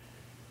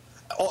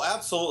 Oh,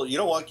 absolutely. You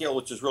know what, Gail,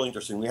 which is really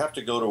interesting. We have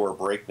to go to our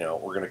break now.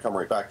 We're going to come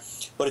right back.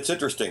 But it's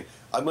interesting.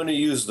 I'm going to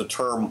use the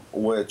term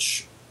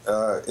which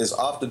is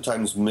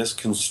oftentimes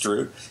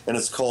misconstrued, and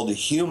it's called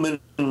human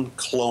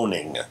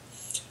cloning.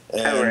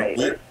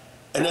 And,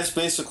 and that's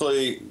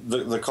basically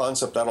the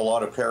concept that a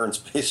lot of parents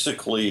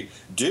basically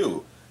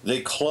do.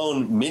 They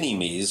clone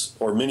mini-me's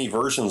or mini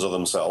versions of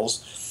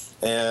themselves,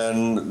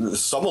 And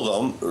some of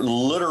them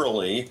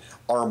literally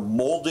are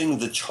molding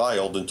the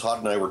child, and Todd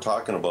and I were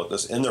talking about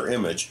this, in their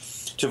image,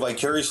 to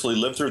vicariously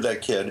live through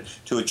that kid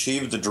to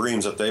achieve the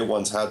dreams that they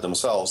once had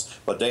themselves,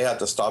 but they had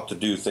to stop to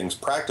do things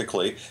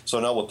practically. So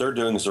now what they're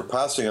doing is they're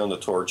passing on the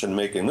torch and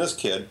making this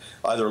kid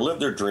either live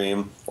their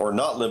dream or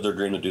not live their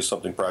dream to do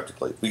something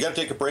practically. We got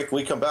to take a break.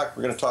 When we come back,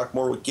 we're going to talk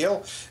more with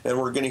Gail, and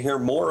we're going to hear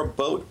more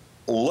about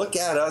Look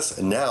at Us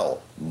Now,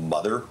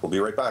 Mother. We'll be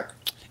right back.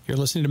 You're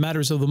listening to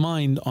Matters of the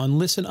Mind on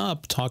Listen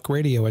Up Talk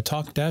Radio at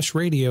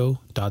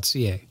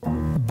talk-radio.ca.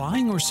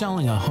 Buying or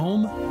selling a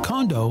home,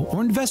 condo,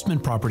 or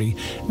investment property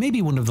may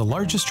be one of the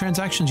largest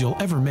transactions you'll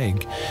ever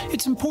make.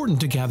 It's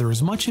important to gather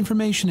as much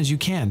information as you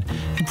can,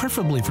 and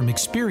preferably from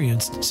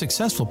experienced,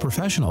 successful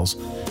professionals.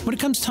 When it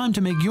comes time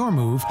to make your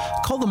move,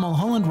 call the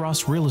Mulholland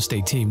Ross Real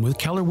Estate Team with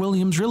Keller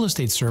Williams Real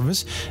Estate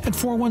Service at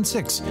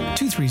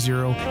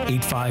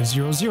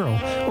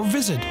 416-230-8500 or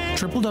visit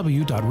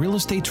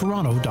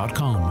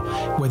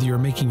www.realestatetoronto.com. Whether you're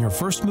making your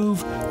first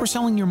move or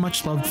selling your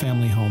much-loved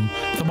family home,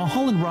 the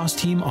Mulholland Ross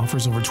team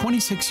offers over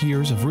 26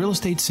 years of real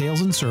estate sales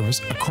and service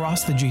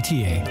across the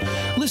GTA.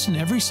 Listen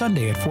every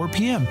Sunday at 4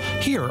 p.m.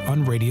 here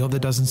on Radio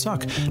That Doesn't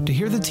Suck to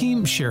hear the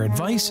team share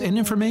advice and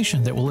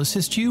information that will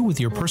assist you with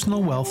your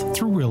personal wealth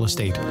through real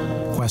estate.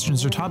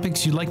 Questions or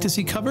topics you'd like to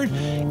see covered?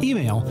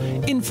 Email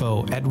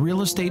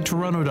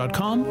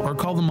info@realestatetoronto.com or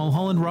call the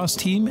Mulholland Ross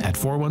team at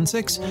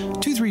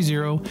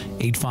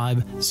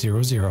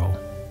 416-230-8500.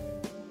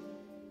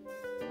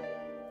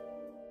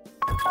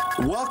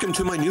 Welcome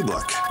to my new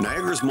book,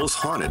 Niagara's Most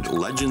Haunted,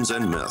 Legends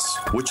and Myths,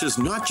 which is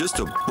not just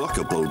a book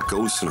about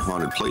ghosts and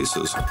haunted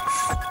places,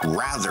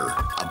 rather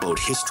about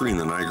history in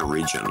the Niagara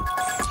region.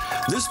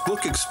 This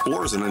book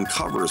explores and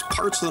uncovers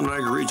parts of the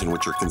Niagara region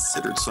which are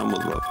considered some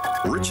of the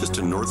richest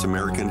in North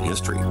American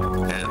history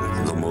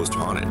and the most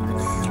haunted.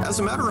 As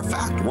a matter of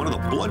fact, one of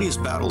the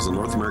bloodiest battles in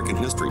North American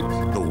history,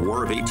 the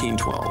War of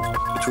 1812,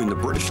 between the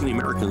British and the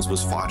Americans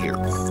was fought here.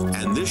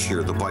 And this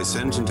year, the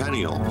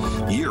bicentennial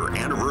year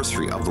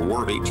anniversary of the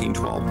War of 1812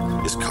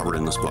 is covered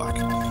in this book.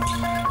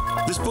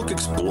 This book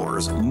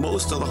explores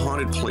most of the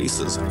haunted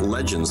places,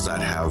 legends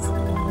that have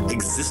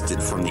existed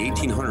from the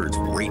 1800s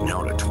right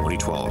now to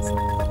 2012.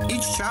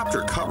 Each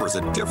chapter covers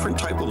a different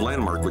type of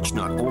landmark which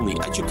not only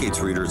educates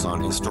readers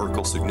on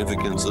historical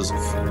significances,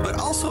 but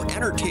also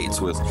entertains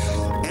with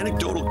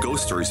anecdotal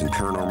ghost stories and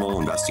paranormal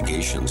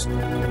investigations.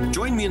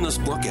 Join me in this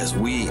book as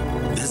we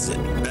visit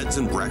beds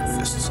and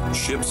breakfasts,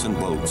 ships and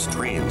boats,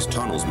 trains,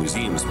 tunnels,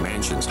 museums,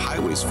 mansions,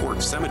 highways,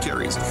 forts,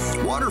 cemeteries,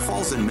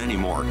 waterfalls, and many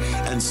more,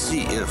 and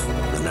see if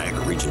the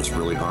Niagara region is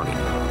really haunted.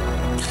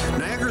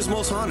 Niagara's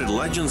Most Haunted,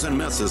 Legends and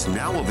Myths is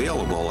now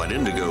available at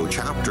Indigo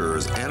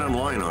Chapters and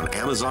online on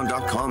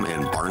Amazon.com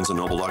and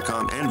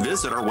BarnesandNoble.com, and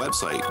visit our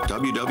website,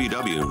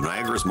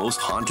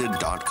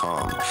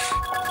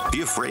 www.niagarasmosthaunted.com.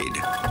 Be afraid.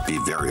 Be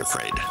very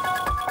afraid.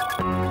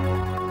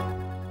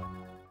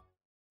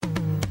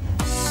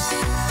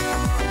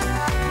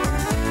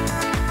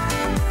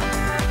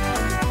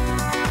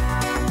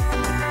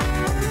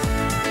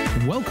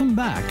 Welcome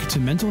back to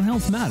Mental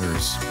Health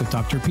Matters with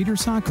Dr. Peter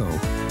Sacco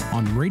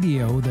on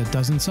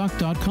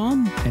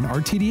RadioThatDoesn'tSuck.com and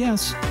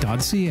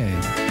RTDS.ca.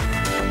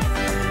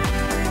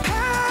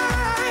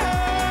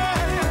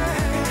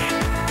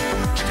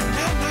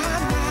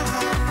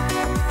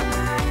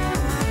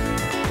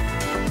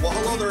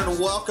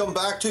 Welcome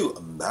back to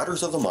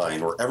Matters of the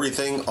Mind, where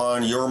everything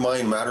on your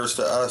mind matters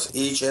to us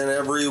each and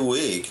every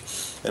week.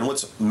 And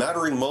what's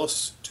mattering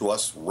most to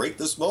us right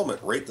this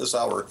moment, right this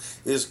hour,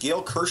 is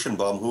Gail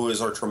Kirschenbaum, who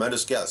is our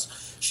tremendous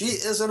guest. She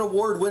is an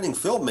award-winning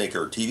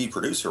filmmaker, TV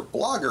producer,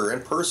 blogger,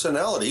 and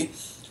personality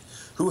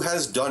who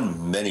has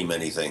done many,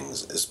 many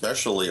things,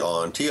 especially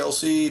on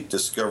TLC,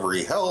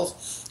 Discovery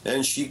Health,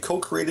 and she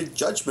co-created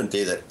Judgment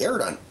Day that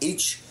aired on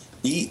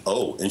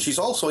HBO, and she's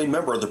also a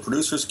member of the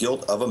Producers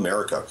Guild of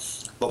America.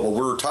 But what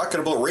we're talking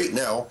about right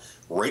now,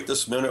 right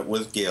this minute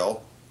with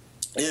Gail,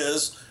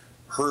 is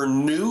her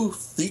new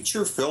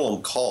feature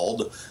film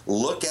called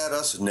Look at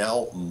Us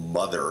Now,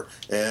 Mother.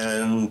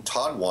 And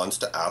Todd wants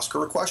to ask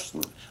her a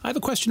question. I have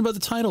a question about the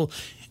title.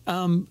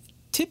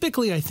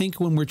 Typically, I think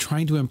when we're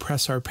trying to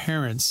impress our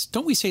parents,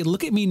 don't we say,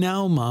 "Look at me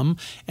now, Mom,"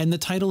 and the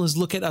title is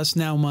 "Look at Us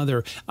Now,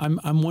 Mother"?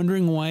 I'm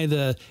wondering why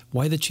the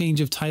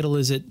change of title.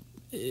 Is it?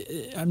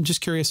 I'm just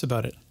curious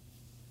about it.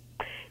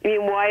 You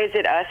mean, why is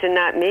it us and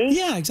not me?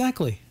 Yeah,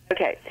 exactly.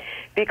 Okay,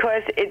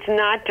 because it's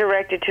not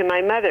directed to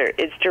my mother.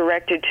 It's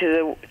directed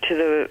to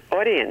the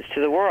audience, to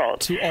the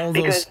world. To all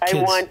those because kids.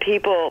 I want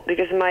people.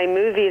 Because my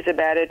movie is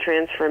about a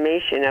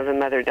transformation of a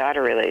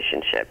mother-daughter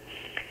relationship.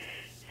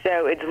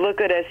 So it's look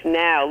at us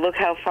now. Look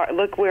how far.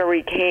 Look where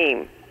we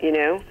came. You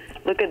know.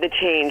 Look at the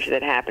change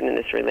that happened in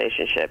this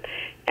relationship.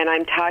 And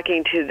I'm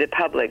talking to the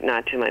public,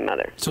 not to my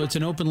mother. So it's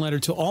an open letter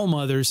to all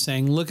mothers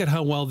saying, look at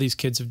how well these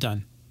kids have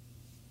done.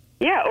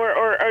 Yeah,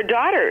 or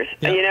daughters.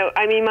 Yeah. You know,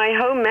 I mean, my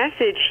whole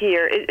message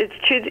here, it's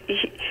to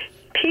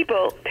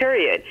people,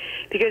 period.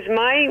 Because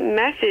my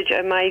message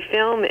of my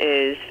film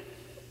is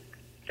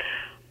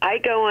I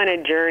go on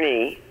a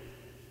journey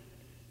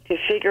to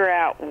figure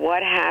out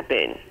what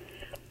happened,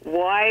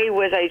 why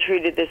was I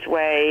treated this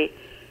way,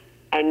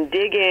 and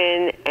dig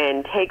in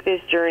and take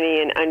this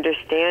journey and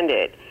understand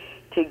it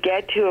to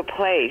get to a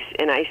place.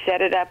 And I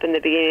set it up in the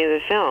beginning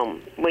of the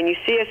film. When you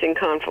see us in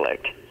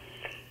conflict,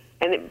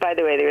 and by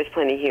the way, there was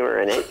plenty of humor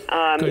in it,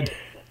 Good.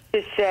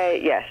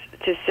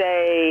 to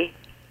say,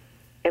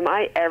 am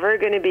I ever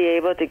going to be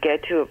able to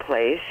get to a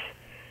place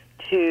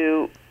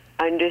to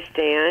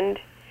understand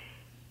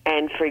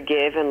and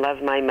forgive and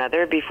love my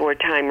mother before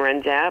time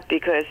runs out?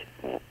 Because,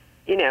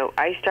 you know,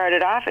 I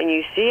started off and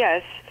you see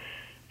us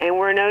and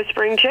we're no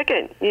spring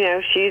chicken. You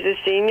know, she's a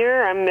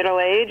senior, I'm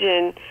middle-aged,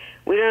 and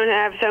we don't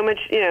have so much,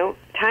 you know,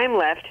 time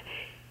left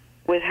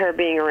with her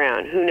being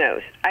around. Who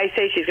knows? I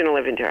say she's going to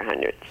live into her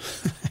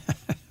hundreds.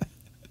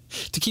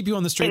 To keep you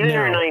on the straight She's and in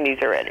her narrow.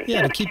 90s already.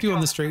 Yeah, to keep you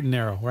on the straight and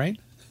narrow, right?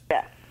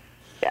 Yeah,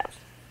 yeah.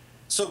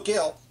 So,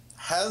 Gail,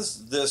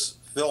 has this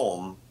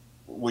film,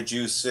 would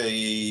you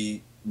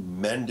say,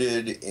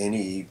 mended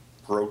any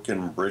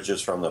broken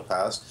bridges from the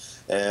past?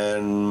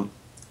 And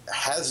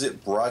has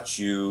it brought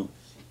you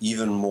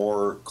even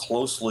more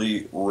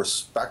closely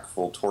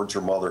respectful towards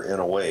your mother in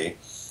a way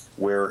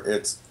where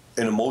it's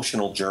an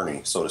emotional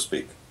journey, so to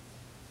speak?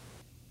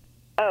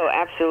 Oh,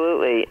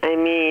 absolutely. I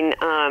mean,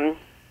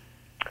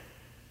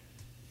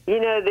 you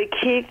know, the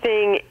key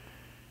thing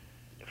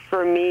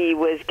for me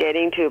was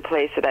getting to a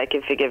place that I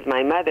could forgive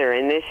my mother,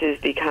 and this has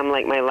become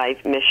like my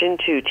life mission,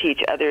 to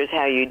teach others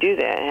how you do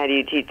that. How do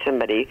you teach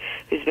somebody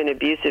who's been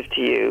abusive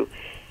to you?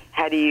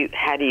 How do you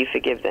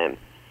forgive them?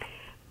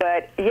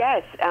 But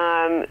yes,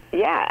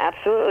 yeah,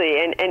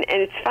 absolutely. And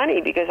it's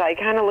funny because I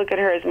kind of look at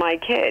her as my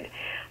kid.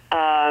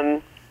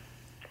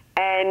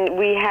 And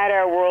we had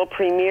our world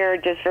premiere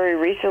just very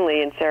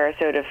recently in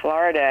Sarasota,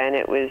 Florida, and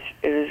it was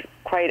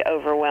quite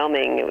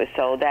overwhelming. It was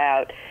sold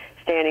out,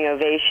 standing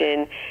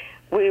ovation.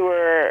 We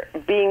were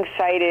being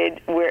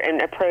cited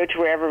and approached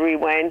wherever we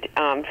went,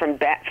 from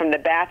the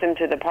bathroom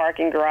to the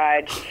parking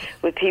garage,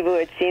 with people who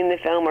had seen the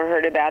film or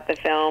heard about the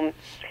film.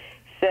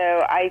 So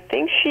I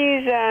think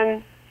she's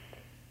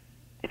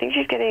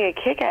getting a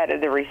kick out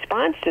of the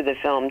response to the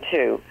film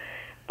too.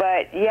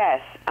 But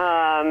yes,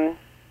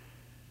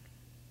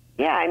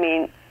 yeah, I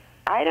mean,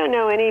 I don't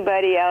know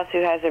anybody else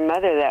who has a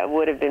mother that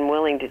would have been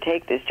willing to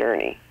take this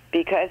journey,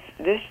 because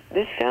this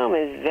film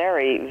is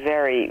very,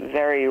 very,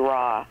 very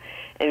raw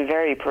and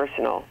very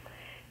personal.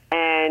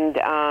 And,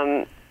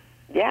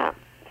 yeah,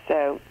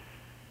 so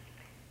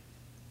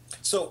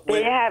there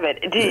you have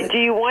it. Do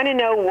you want to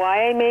know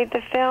why I made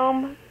the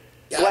film?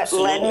 Yeah, what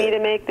absolutely. led me to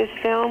make this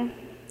film?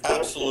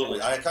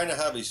 Absolutely. I kind of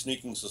have a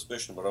sneaking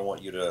suspicion, but I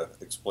want you to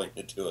explain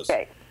it to us.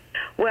 Okay.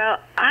 Well,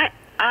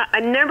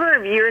 a number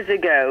of years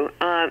ago,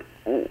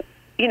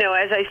 you know,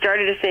 as I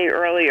started to say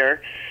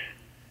earlier,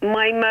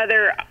 my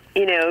mother,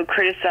 you know,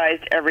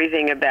 criticized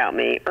everything about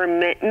me, or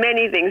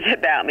many things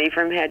about me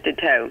from head to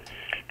toe.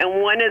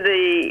 And one of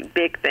the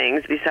big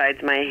things,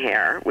 besides my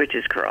hair, which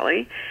is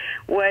curly,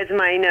 was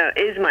my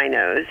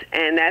nose,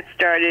 and that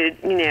started,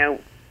 you know,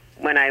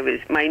 when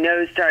my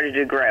nose started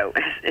to grow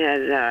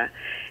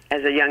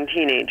as a young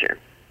teenager.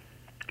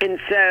 And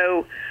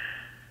so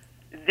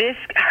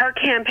her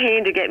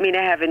campaign to get me to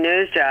have a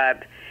nose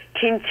job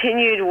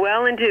continued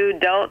well into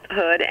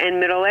adulthood and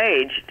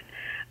middle-aged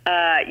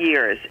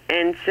years.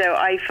 And so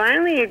I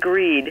finally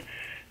agreed,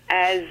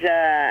 as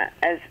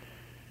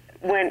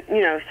when,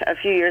 you know, a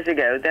few years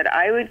ago, that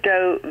I would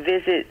go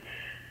visit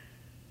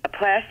a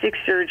plastic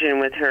surgeon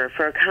with her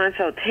for a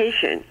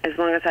consultation as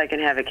long as I can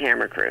have a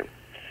camera crew.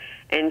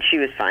 And she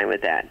was fine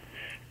with that.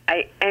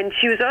 And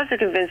she was also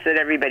convinced that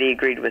everybody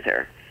agreed with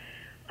her,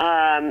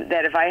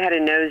 that if I had a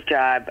nose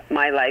job,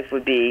 my life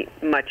would be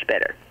much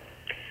better.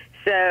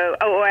 So,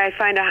 or I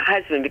find a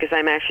husband, because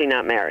I'm actually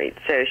not married.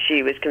 So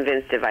she was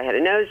convinced if I had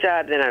a nose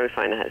job, then I would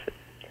find a husband.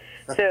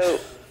 So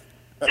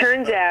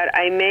turns out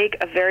I make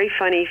a very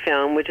funny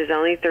film, which is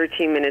only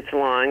 13 minutes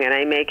long, and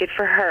I make it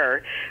for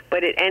her,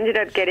 but it ended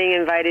up getting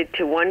invited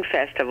to one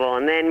festival,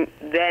 and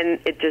then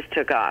it just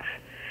took off.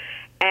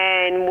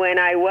 And when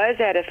I was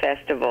at a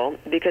festival,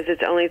 because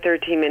it's only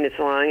 13 minutes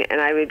long,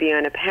 and I would be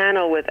on a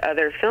panel with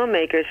other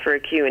filmmakers for a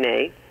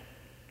Q&A,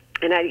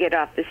 and I'd get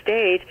off the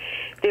stage,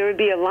 there would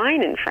be a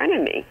line in front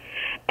of me.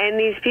 And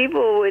these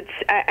people would,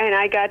 and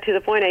I got to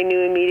the point I knew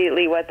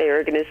immediately what they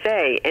were going to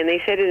say, and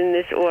they said it in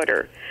this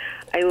order.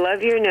 I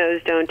love your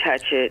nose, don't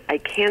touch it. I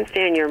can't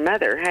stand your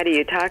mother, how do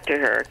you talk to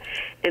her?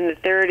 And the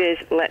third is,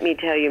 let me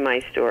tell you my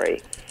story.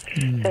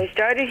 So I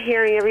started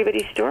hearing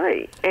everybody's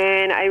story,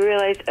 and I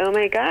realized, oh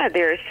my God,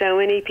 there are so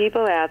many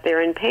people out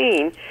there in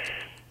pain.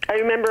 I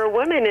remember a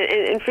woman,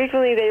 and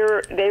frequently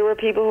they were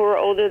people who were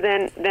older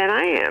than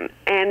I am,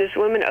 and this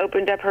woman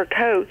opened up her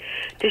coat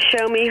to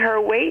show me her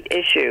weight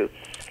issue,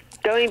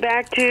 going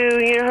back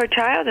to, you know, her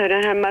childhood,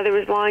 and her mother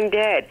was long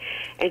dead,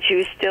 and she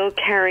was still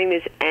carrying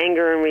this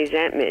anger and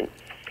resentment.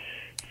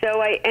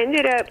 So I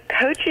ended up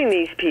coaching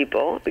these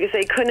people because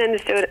they couldn't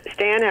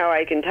understand how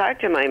I can talk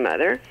to my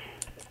mother.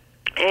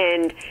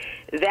 And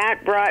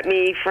that brought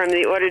me from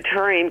the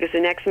auditorium, because the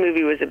next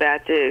movie was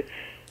about to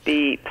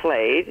be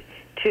played,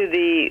 to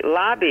the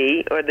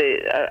lobby or of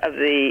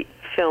the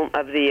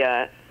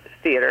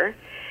theater,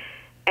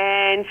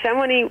 And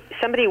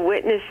somebody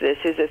witnessed this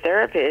as a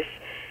therapist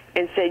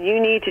and said, you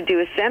need to do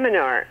a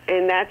seminar.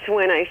 And that's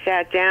when I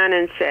sat down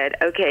and said,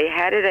 okay,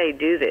 how did I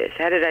do this?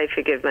 How did I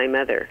forgive my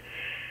mother?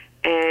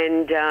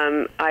 And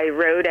I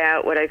wrote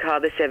out what I call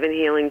the 7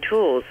 healing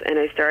tools, and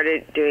I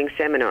started doing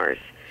seminars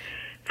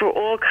for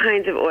all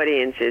kinds of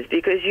audiences,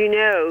 because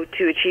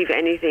to achieve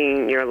anything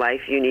in your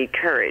life, you need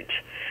courage.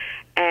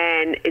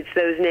 And it's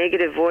those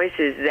negative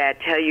voices that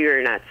tell you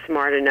you're not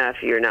smart enough,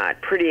 you're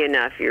not pretty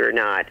enough, you're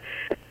not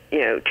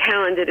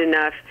talented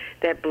enough,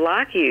 that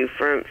block you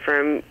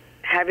from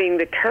having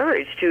the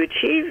courage to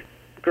achieve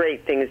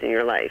great things in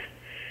your life.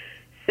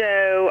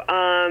 So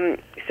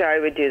I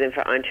would do them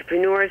for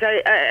entrepreneurs.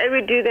 I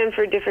would do them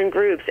for different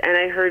groups, and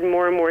I heard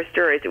more and more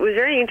stories. It was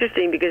very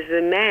interesting because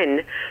the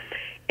men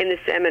in the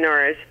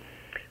seminars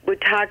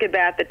would talk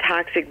about the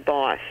toxic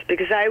boss,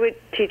 because I would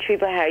teach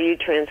people how you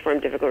transform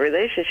difficult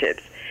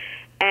relationships.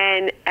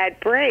 And at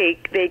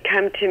break, they'd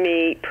come to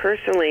me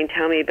personally and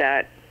tell me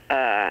about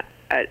a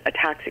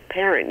toxic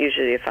parent,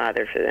 usually a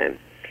father for them.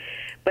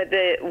 But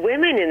the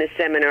women in the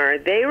seminar,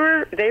 they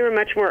were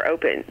much more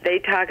open. They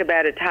talk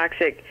about a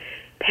toxic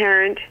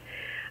parent.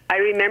 I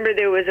remember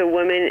there was a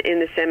woman in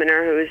the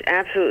seminar who was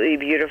absolutely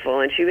beautiful,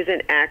 and she was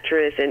an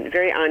actress and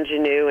very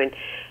ingenue, and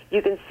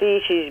you can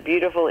see she's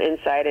beautiful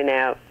inside and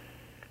out.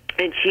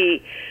 And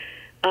she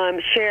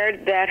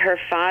shared that her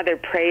father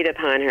preyed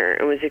upon her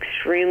and was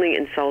extremely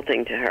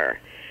insulting to her,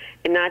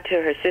 and not to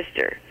her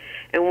sister.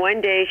 And one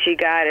day she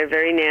got a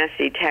very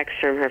nasty text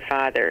from her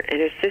father,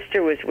 and her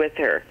sister was with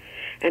her.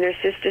 And her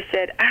sister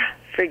said,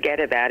 forget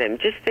about him.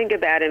 Just think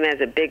about him as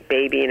a big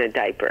baby in a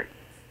diaper.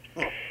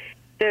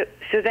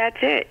 So that's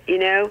it,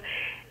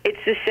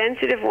 It's the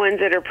sensitive ones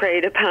that are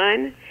preyed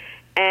upon,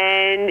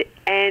 and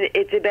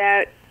it's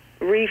about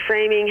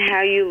reframing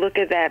how you look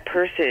at that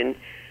person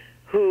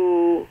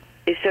who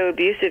is so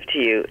abusive to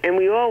you. And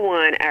we all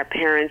want our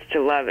parents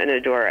to love and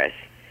adore us.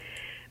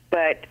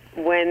 But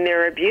when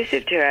they're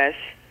abusive to us,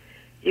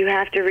 you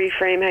have to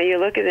reframe how you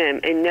look at them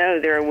and know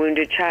they're a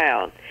wounded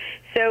child.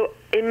 So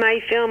in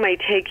my film, I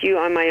take you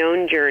on my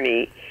own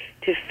journey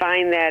to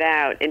find that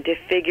out and to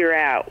figure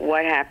out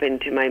what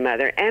happened to my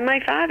mother and my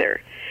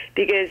father,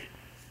 because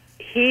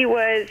he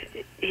was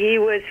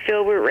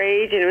filled with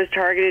rage and it was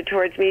targeted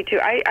towards me too.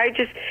 I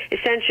just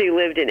essentially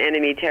lived in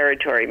enemy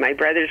territory. My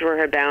brothers were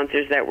her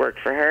bouncers that worked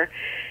for her.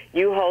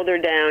 You hold her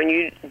down,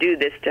 you do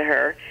this to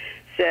her.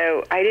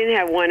 So I didn't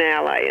have one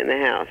ally in the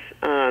house.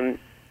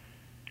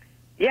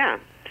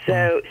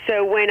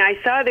 So when I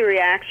saw the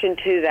reaction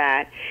to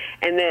that,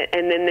 and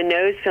then the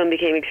Nose film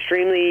became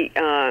extremely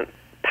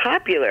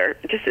popular,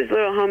 just this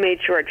little homemade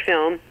short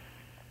film,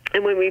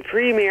 and when we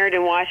premiered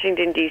in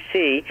Washington,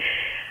 D.C.,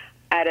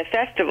 at a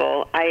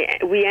festival,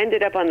 we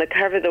ended up on the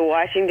cover of the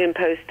Washington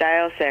Post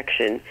style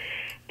section,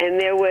 and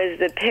there was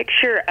the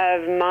picture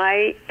of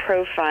my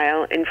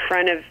profile in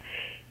front of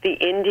the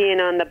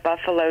Indian on the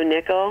buffalo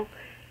nickel.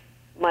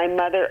 My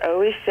mother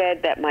always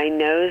said that my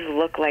nose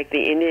looked like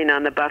the Indian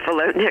on the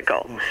buffalo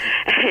nickel.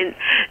 And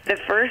the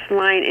first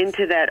line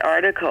into that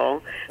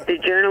article, the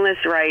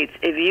journalist writes,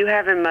 if you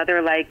have a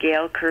mother like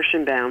Gail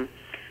Kirschenbaum,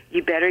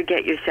 you better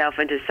get yourself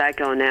into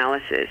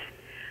psychoanalysis.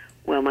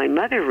 Well, my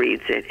mother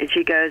reads it, and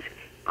she goes,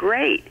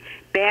 great.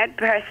 Bad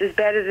press is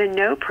better than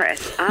no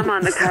press. I'm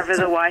on the cover of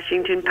the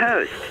Washington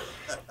Post.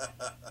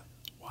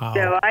 Wow.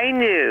 So I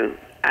knew,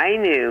 I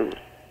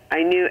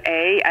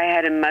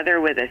had a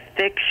mother with a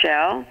thick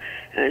shell,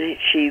 and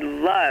she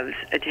loves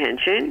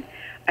attention.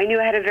 I knew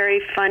I had a very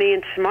funny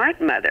and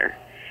smart mother,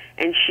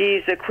 and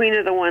she's the queen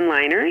of the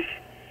one-liners.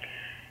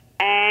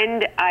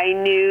 And I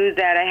knew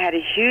that I had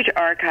a huge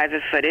archive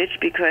of footage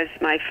because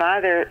my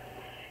father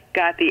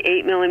got the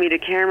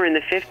 8mm camera in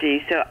the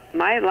 50s, so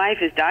my life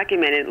is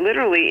documented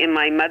literally in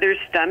my mother's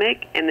stomach,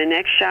 and the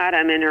next shot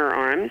I'm in her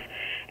arms,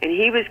 and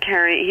he was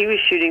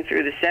shooting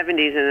through the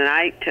 70s, and then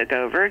I took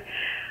over.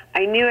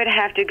 I knew I'd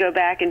have to go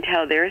back and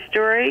tell their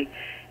story,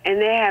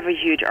 and they have a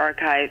huge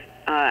archive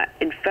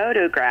in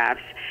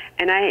photographs,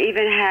 and I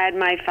even had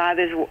my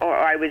father's,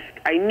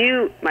 I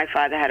knew my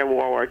father had a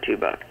World War II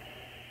book.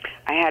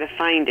 I had to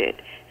find it.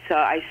 So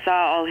I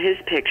saw all his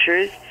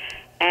pictures,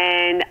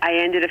 and I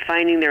ended up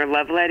finding their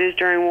love letters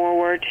during World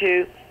War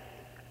II.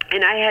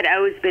 And I had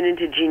always been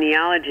into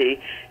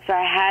genealogy, so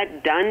I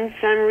had done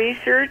some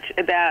research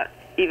about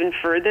even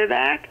further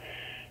back.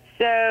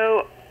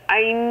 So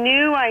I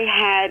knew I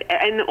had,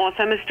 and also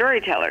I'm a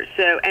storyteller,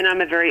 and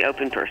I'm a very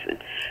open person.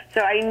 So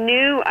I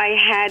knew I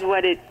had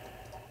what it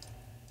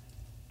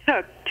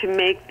took to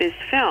make this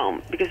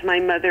film because my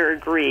mother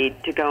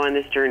agreed to go on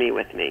this journey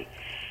with me.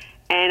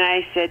 And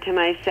I said to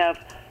myself,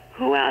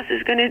 who else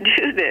is going to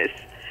do this?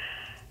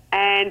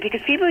 And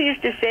because people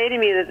used to say to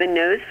me that the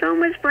Nose film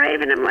was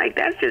brave, and I'm like,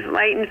 that's just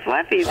light and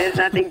fluffy. There's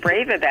nothing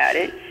brave about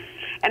it.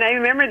 And I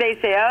remember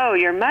they'd say, oh,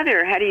 your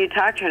mother, how do you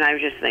talk to her? And I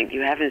was just think, you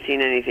haven't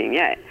seen anything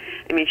yet.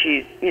 I mean,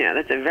 she's,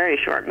 that's a very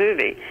short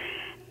movie.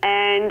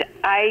 And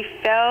I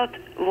felt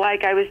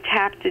like I was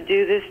tapped to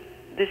do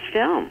this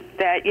film.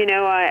 That,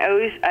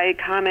 I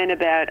comment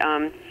about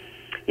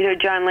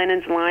John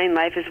Lennon's line,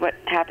 "Life is what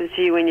happens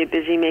to you when you're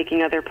busy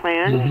making other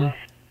plans." Mm-hmm.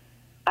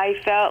 I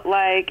felt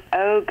like,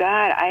 oh,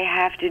 God, I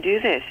have to do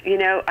this.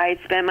 I'd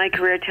spent my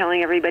career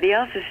telling everybody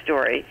else's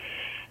story.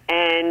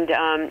 And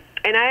I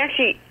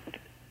actually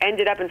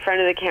ended up in front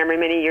of the camera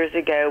many years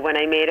ago when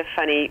I made a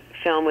funny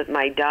film with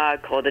my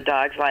dog called A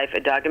Dog's Life,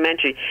 a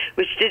documentary,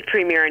 which did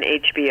premiere on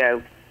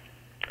HBO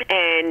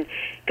and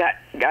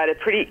got a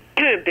pretty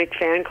big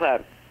fan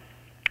club.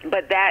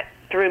 But that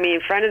threw me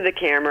in front of the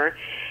camera.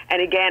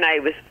 And again, I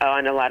was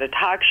on a lot of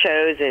talk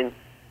shows, and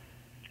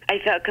I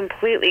felt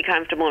completely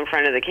comfortable in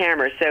front of the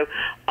camera. So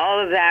all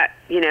of that,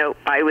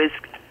 I was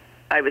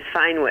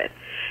fine with.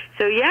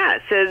 So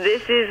so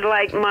this is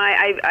like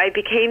I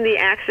became the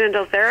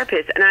accidental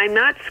therapist, and I'm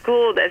not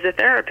schooled as a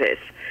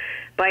therapist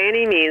by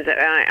any means.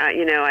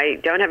 I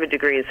don't have a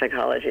degree in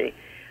psychology,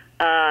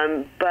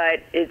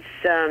 but it's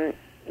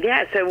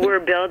So we're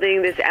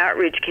building this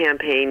outreach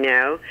campaign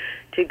now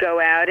to go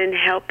out and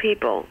help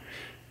people.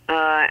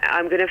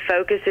 I'm going to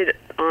focus it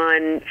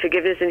on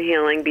forgiveness and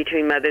healing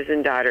between mothers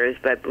and daughters,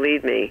 but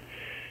believe me,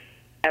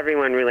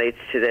 everyone relates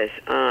to this.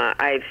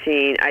 I've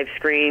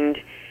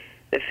screened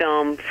the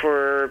film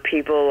for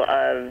people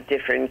of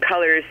different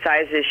colors,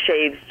 sizes,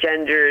 shapes,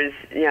 genders,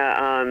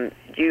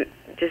 you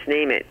just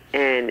name it,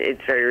 and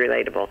it's very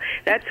relatable.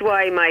 That's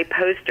why my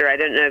poster, I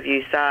don't know if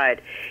you saw it,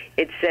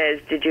 it says,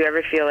 "Did you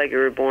ever feel like you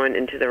were born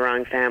into the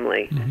wrong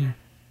family?" Mm-hmm.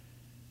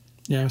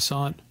 Yeah, I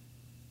saw it.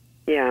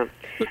 Yeah.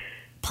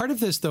 Part of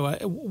this, though,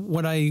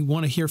 what I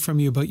want to hear from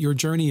you about your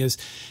journey is,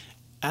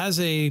 as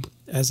a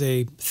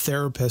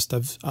therapist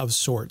of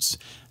sorts,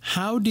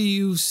 how do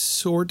you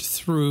sort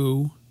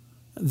through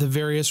the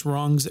various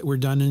wrongs that were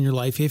done in your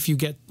life, if you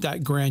get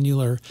that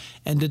granular,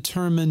 and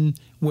determine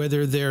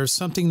whether there's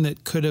something that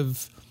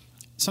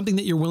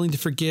you're willing to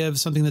forgive,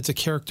 something that's a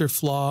character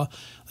flaw?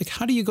 Like,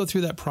 how do you go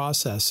through that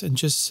process and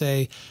just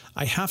say,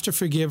 I have to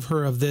forgive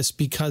her of this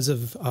because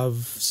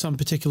of some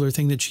particular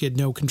thing that she had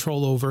no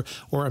control over,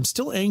 or I'm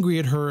still angry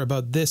at her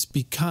about this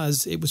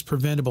because it was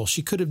preventable.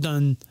 She could have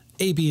done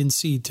A, B, and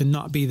C to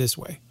not be this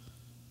way.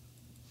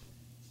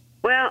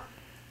 Well,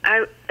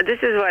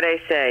 this is what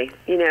I say.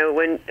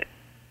 When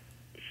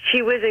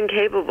she was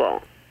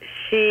incapable,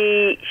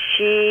 she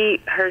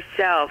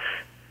herself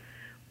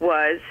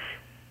was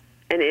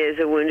and is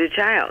a wounded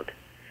child.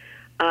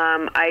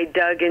 I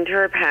dug into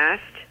her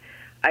past.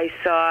 I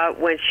saw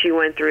what she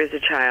went through as a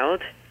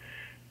child,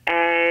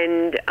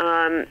 and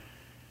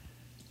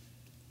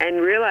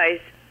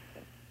realized,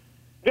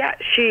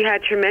 she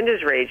had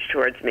tremendous rage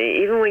towards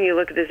me. Even when you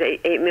look at this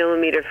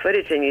 8mm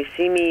footage and you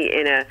see me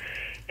in a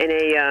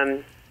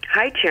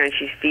high chair and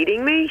she's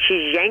feeding me,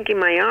 she's yanking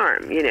my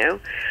arm,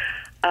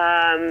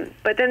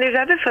 But then there's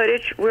other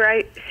footage where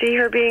I see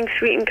her being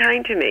sweet and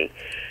kind to me.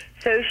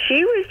 So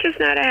she was just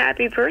not a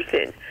happy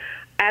person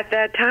at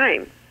that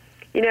time.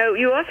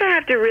 You also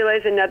have to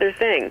realize another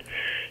thing.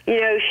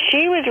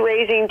 She was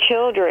raising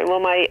children. Well,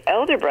 my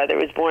elder brother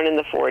was born in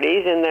the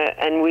 40s,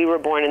 and we were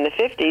born in the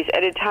 50s,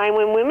 at a time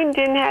when women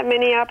didn't have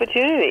many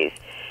opportunities.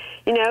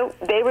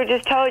 They were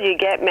just told, you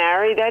get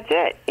married, that's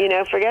it.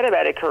 Forget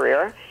about a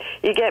career.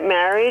 You get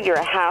married, you're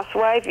a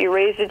housewife, you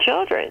raise the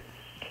children.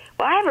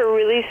 Well, I have a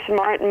really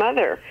smart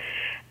mother.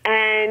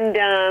 And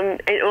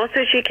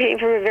also she came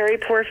from a very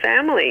poor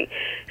family.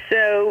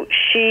 So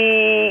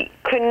she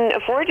couldn't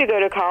afford to go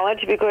to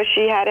college because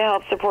she had to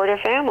help support her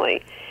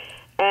family.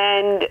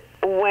 And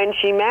when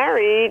she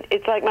married,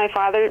 it's like my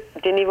father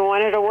didn't even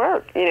want her to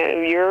work.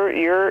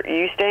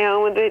 You stay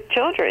home with the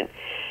children.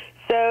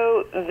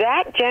 So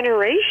that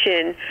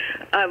generation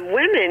of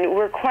women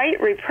were quite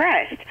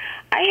repressed.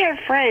 I have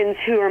friends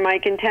who are my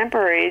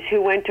contemporaries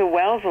who went to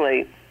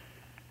Wellesley.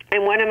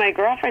 And one of my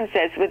girlfriends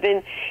says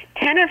within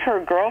 10 of her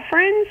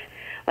girlfriends,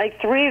 like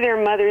 3 of their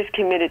mothers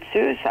committed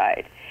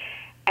suicide.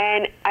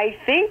 And I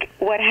think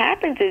what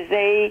happens is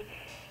they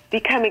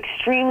become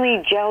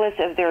extremely jealous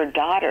of their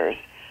daughters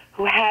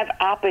who have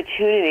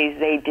opportunities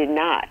they did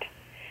not.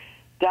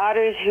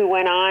 Daughters who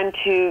went on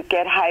to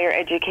get higher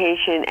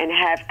education and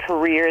have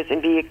careers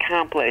and be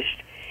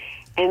accomplished.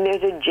 And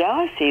there's a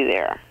jealousy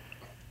there.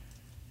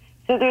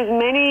 So there's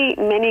many,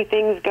 many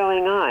things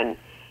going on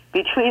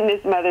between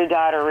this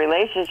mother-daughter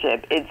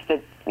relationship. It's the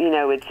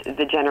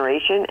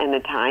generation and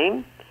the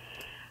time.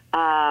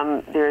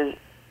 There's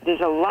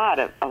a lot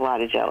of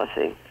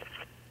jealousy.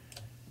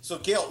 So,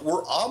 Gail,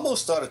 we're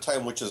almost out of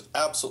time, which is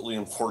absolutely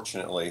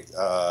unfortunately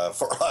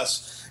for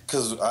us,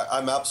 because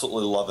I'm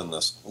absolutely loving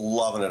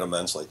it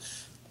immensely.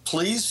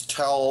 Please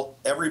tell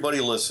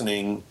everybody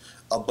listening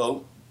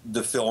about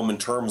the film in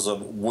terms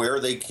of where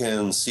they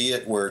can see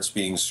it, where it's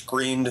being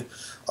screened.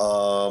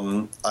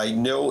 I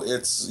know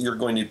you're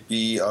going to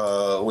be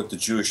with the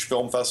Jewish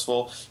Film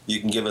Festival. You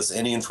can give us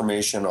any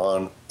information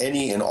on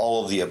any and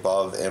all of the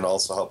above, and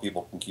also how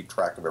people can keep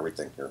track of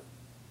everything here.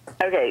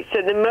 Okay,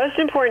 so the most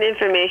important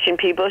information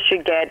people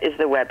should get is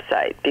the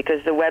website,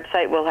 because the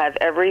website will have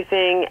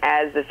everything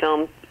as the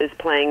film is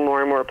playing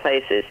more and more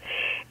places.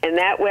 And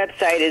that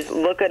website is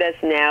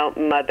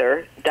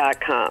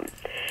lookatusnowmother.com.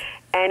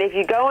 And if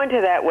you go into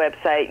that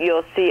website,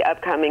 you'll see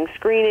upcoming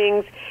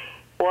screenings.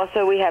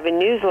 Also, we have a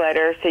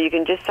newsletter, so you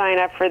can just sign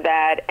up for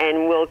that,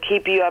 and we'll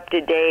keep you up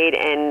to date.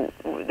 And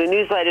the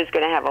newsletter is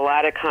going to have a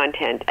lot of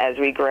content as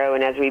we grow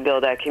and as we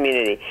build our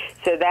community.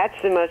 So that's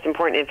the most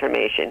important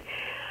information.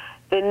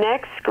 The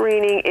next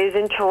screening is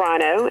in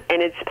Toronto,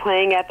 and it's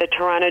playing at the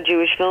Toronto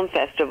Jewish Film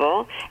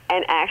Festival.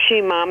 And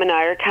actually, Mom and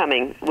I are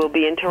coming. We'll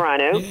be in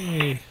Toronto.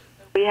 Yay.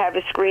 We have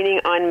a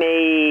screening on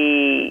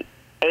May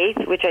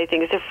 8th, which I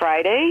think is a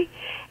Friday.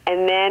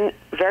 And then,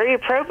 very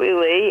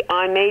appropriately,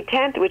 on May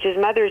 10th, which is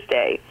Mother's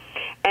Day.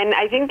 And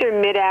I think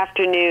they're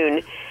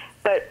mid-afternoon.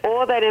 But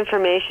all that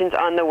information's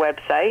on the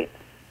website.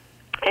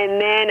 And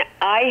then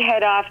I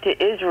head off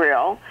to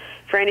Israel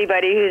for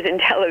anybody who's in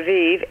Tel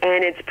Aviv,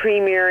 and it's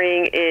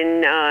premiering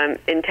in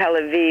Tel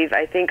Aviv,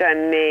 I think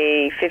on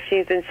May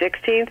 15th and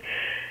 16th.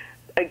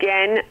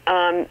 Again,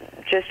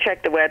 just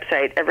check the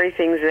website.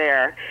 Everything's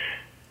there.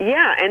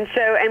 Yeah,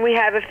 and we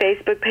have a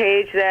Facebook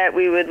page that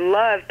we would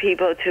love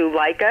people to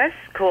like us,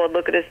 called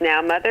Look at Us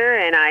Now Mother,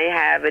 and I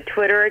have a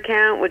Twitter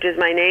account, which is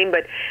my name,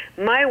 but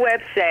my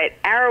website,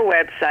 our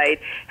website,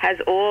 has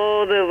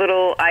all the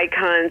little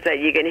icons that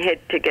you can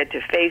hit to get to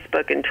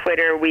Facebook and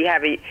Twitter. We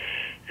have a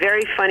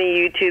very funny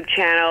YouTube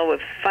channel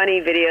with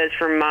funny videos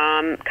from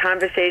Mom,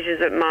 conversations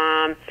with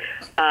Mom,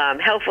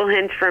 helpful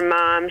hints from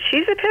Mom.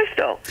 She's a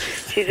pistol.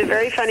 She's a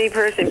very funny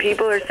person.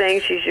 People are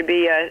saying she should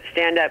be a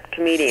stand-up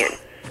comedian.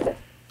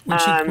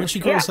 When she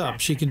grows up,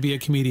 she can be a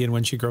comedian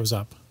when she grows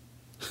up.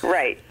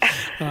 Right.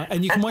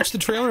 And you can watch the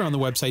trailer on the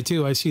website,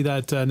 too. I see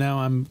that now.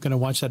 I'm going to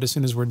watch that as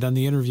soon as we're done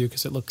the interview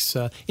because it looks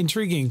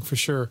intriguing for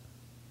sure.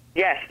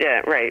 Yes,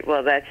 yeah, right.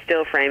 Well, that's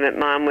still frame it,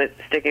 Mom with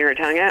sticking her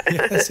tongue out.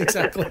 Yes,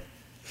 exactly.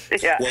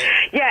 Yeah.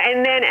 Yeah,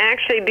 and then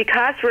actually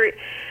because we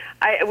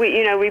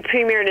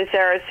premiered in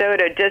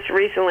Sarasota just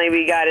recently,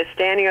 we got a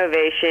standing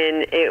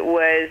ovation. It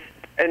was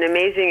an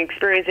amazing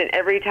experience, and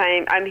every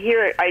time I'm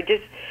here, I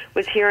just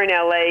was here in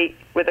LA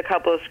with a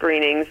couple of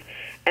screenings,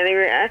 and the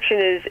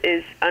reaction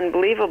is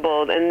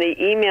unbelievable, and the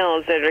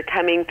emails that are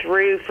coming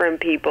through from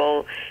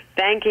people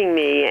thanking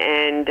me,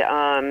 and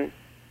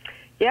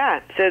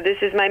so this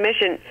is my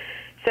mission.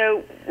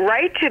 So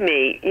write to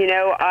me.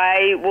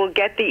 I will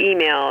get the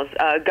emails.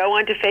 Go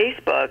onto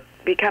Facebook,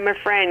 become a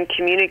friend,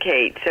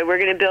 communicate. So we're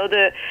going to build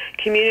a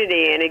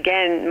community, and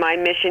again, my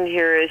mission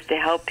here is to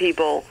help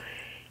people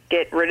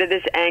get rid of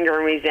this anger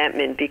and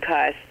resentment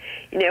because,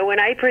 when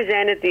I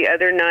presented the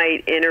other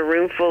night in a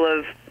room full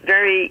of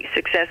very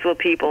successful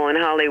people in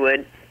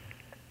Hollywood,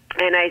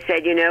 and I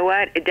said, you know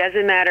what? It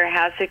doesn't matter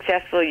how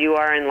successful you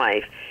are in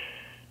life,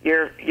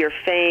 your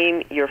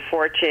fame, your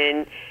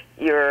fortune,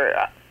 your,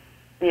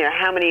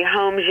 how many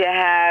homes you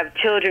have,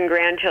 children,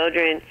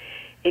 grandchildren.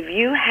 If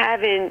you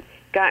haven't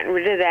gotten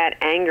rid of that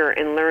anger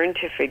and learned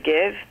to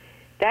forgive,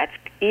 that's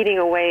eating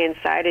away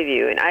inside of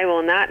you. And I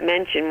will not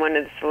mention one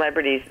of the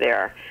celebrities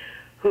there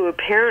who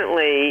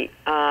apparently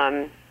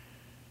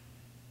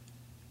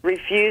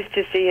refused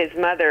to see his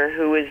mother,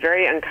 who was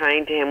very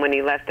unkind to him when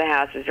he left the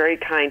house, was very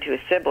kind to a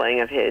sibling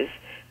of his,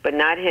 but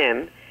not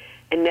him,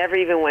 and never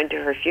even went to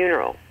her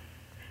funeral.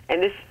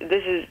 And this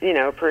is,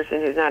 a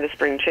person who's not a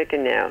spring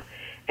chicken now,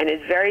 and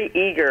is very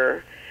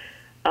eager.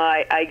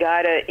 I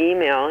got an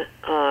email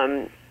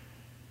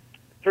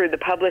through the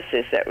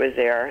publicist that was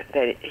there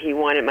that he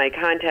wanted my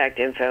contact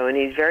info, and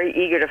he's very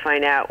eager to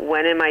find out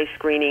when am I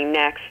screening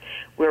next,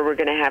 where we're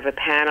going to have a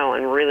panel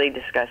and really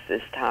discuss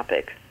this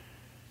topic.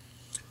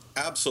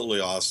 Absolutely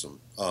awesome.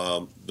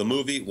 The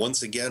movie,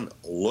 once again,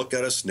 Look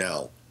at Us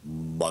Now,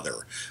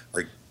 Mother.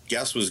 Our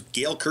guest was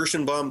Gail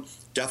Kirshenbaum.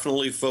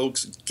 Definitely,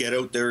 folks, get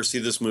out there, see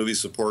this movie,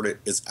 support it.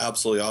 It's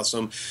absolutely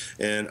awesome.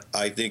 And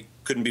I think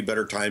couldn't be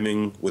better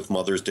timing with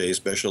Mother's Day,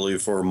 especially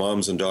for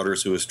moms and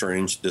daughters who are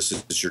estranged. This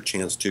is your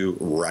chance to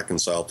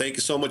reconcile. Thank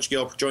you so much,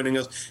 Gail, for joining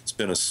us. It's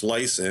been a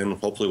slice, and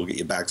hopefully we'll get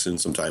you back soon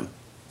sometime.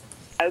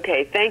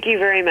 Okay, thank you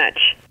very much.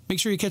 Make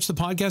sure you catch the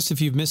podcast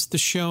if you've missed the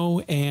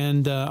show,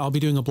 and I'll be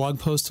doing a blog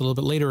post a little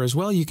bit later as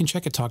well. You can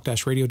check at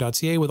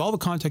talk-radio.ca with all the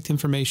contact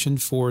information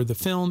for the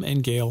film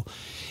and Gail.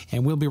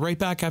 And we'll be right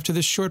back after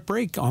this short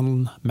break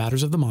on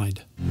Matters of the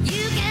Mind.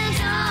 You can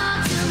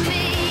talk to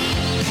me.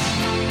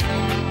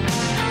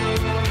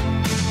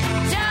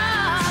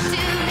 Talk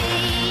to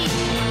me.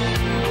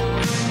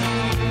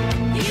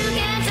 You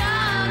can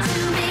talk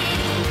to me.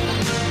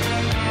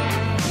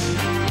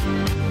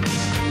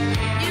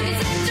 You can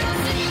set your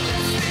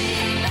secrets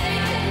free,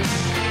 baby.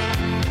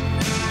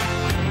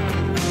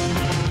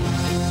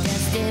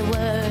 Dusty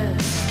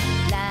words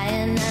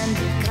lying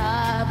under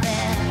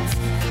carpets,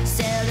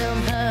 seldom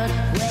heard.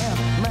 Well,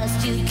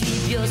 must you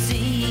keep your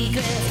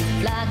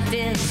secrets locked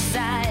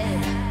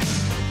inside,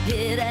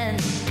 hidden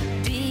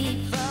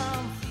deep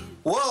from view?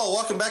 Well,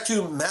 welcome back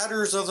to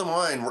Matters of the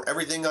Mind, where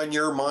everything on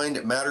your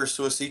mind matters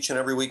to us each and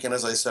every week. And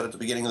as I said at the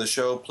beginning of the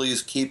show,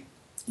 please keep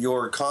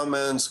your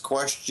comments,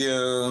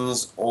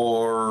 questions,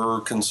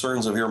 or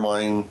concerns of your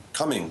mind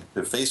coming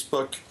to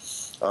Facebook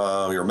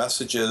your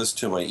messages,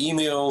 to my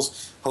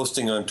emails,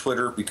 posting on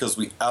Twitter, because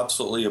we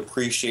absolutely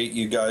appreciate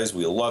you guys.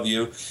 We love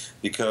you,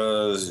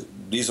 because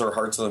these are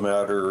hearts of the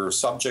matter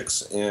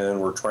subjects, and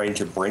we're trying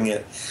to bring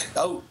it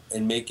out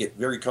and make it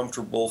very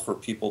comfortable for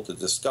people to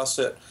discuss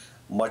it,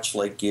 much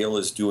like Gail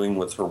is doing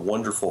with her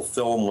wonderful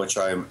film, which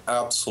I am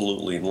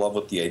absolutely in love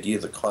with the idea,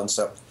 the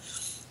concept,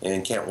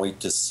 and can't wait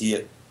to see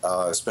it,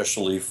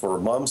 especially for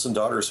moms and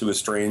daughters who are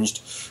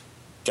estranged,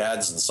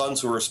 dads and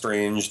sons who are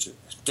estranged,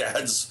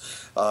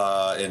 dads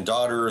and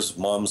daughters,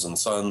 moms and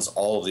sons,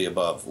 all of the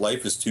above.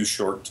 Life is too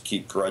short to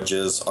keep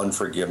grudges,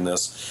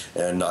 unforgiveness,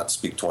 and not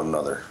speak to one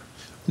another.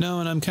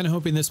 No, and I'm kind of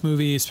hoping this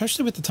movie,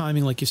 especially with the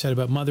timing, like you said,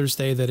 about Mother's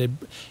Day, that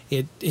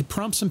it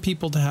prompts some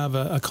people to have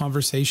a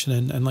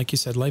conversation. And like you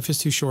said, life is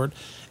too short,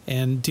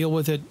 and deal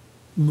with it.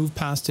 Move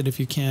past it if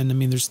you can. I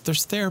mean, there's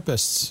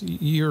therapists.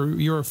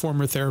 You're a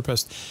former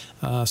therapist,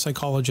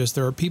 psychologist.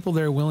 There are people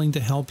there willing to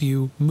help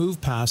you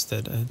move past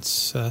it.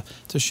 It's a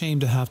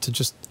shame to have to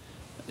just,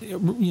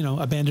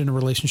 abandon a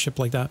relationship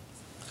like that.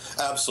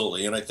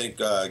 Absolutely, and I think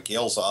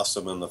Gail's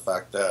awesome in the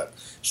fact that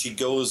she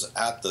goes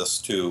at this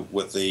too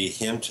with a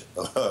hint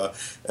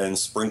and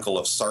sprinkle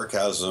of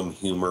sarcasm,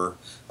 humor,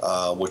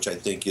 which I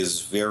think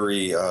is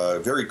very,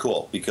 very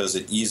cool, because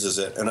it eases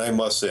it. And I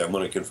must say, I'm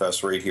going to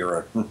confess right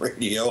here on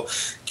radio,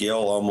 Gail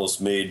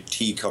almost made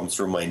tea come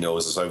through my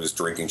nose as I was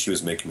drinking. She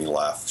was making me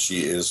laugh.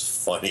 She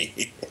is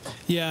funny.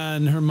 Yeah,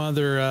 and her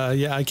mother,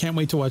 I can't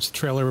wait to watch the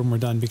trailer when we're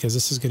done, because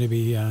this is going to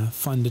be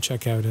fun to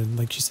check out. And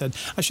like she said,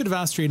 I should have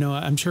asked her,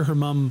 I'm sure her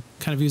mom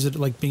kind of views it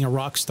like being a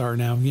rock star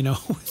now,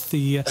 with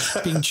the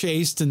being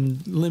chased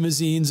and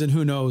limousines and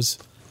who knows,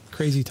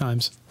 crazy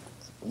times.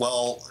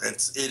 Well,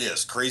 it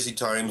is crazy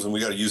times, and we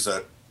got to use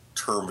that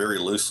term very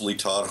loosely,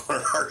 Todd,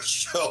 on our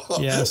show.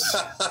 Yes.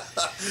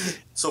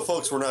 So,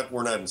 folks, we're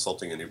not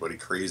insulting anybody.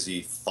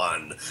 Crazy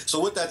fun. So,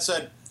 with that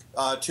said,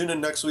 tune in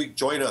next week.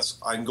 Join us.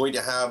 I'm going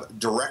to have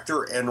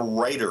director and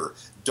writer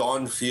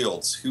Dawn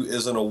Fields, who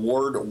is an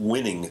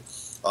award-winning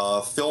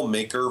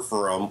filmmaker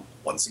from,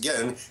 once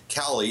again,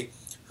 Cali,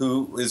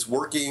 who is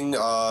working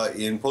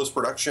in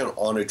post-production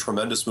on a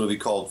tremendous movie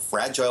called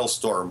Fragile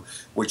Storm,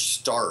 which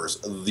stars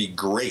the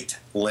great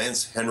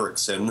Lance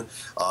Henriksen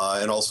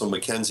and also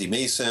Mackenzie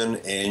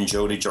Mason and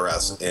Jody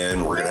Jarras.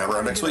 And we're going to have her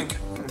on next week.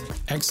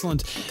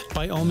 Excellent.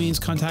 By all means,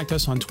 contact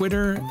us on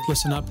Twitter,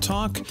 Listen Up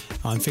Talk,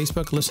 on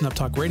Facebook, Listen Up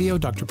Talk Radio.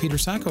 Dr. Peter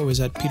Sacco is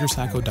at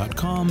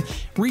petersacco.com.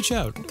 Reach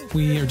out.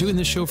 We are doing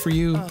this show for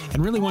you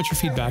and really want your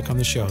feedback on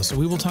the show. So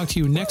we will talk to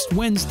you next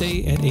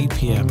Wednesday at 8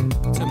 p.m.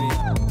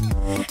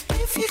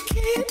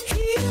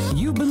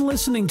 You've been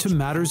listening to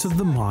Matters of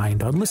the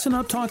Mind on Listen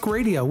Up Talk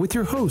Radio with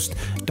your host,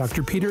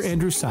 Dr. Peter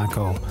Andrew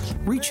Sacco.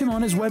 Reach him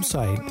on his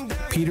website,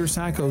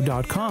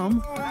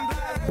 petersacco.com,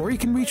 or you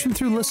can reach him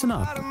through Listen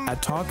Up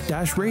at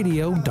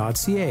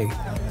talk-radio.ca.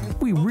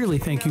 We really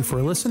thank you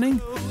for listening.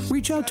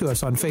 Reach out to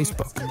us on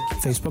Facebook,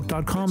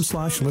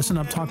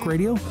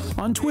 facebook.com/listenuptalkradio,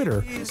 on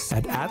Twitter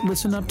at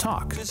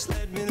 @listenuptalk.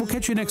 We'll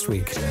catch you next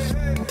week.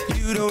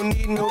 You don't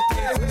need no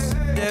papers.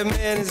 That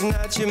man is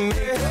not your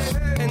maker,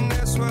 and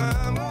that's why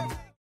I'm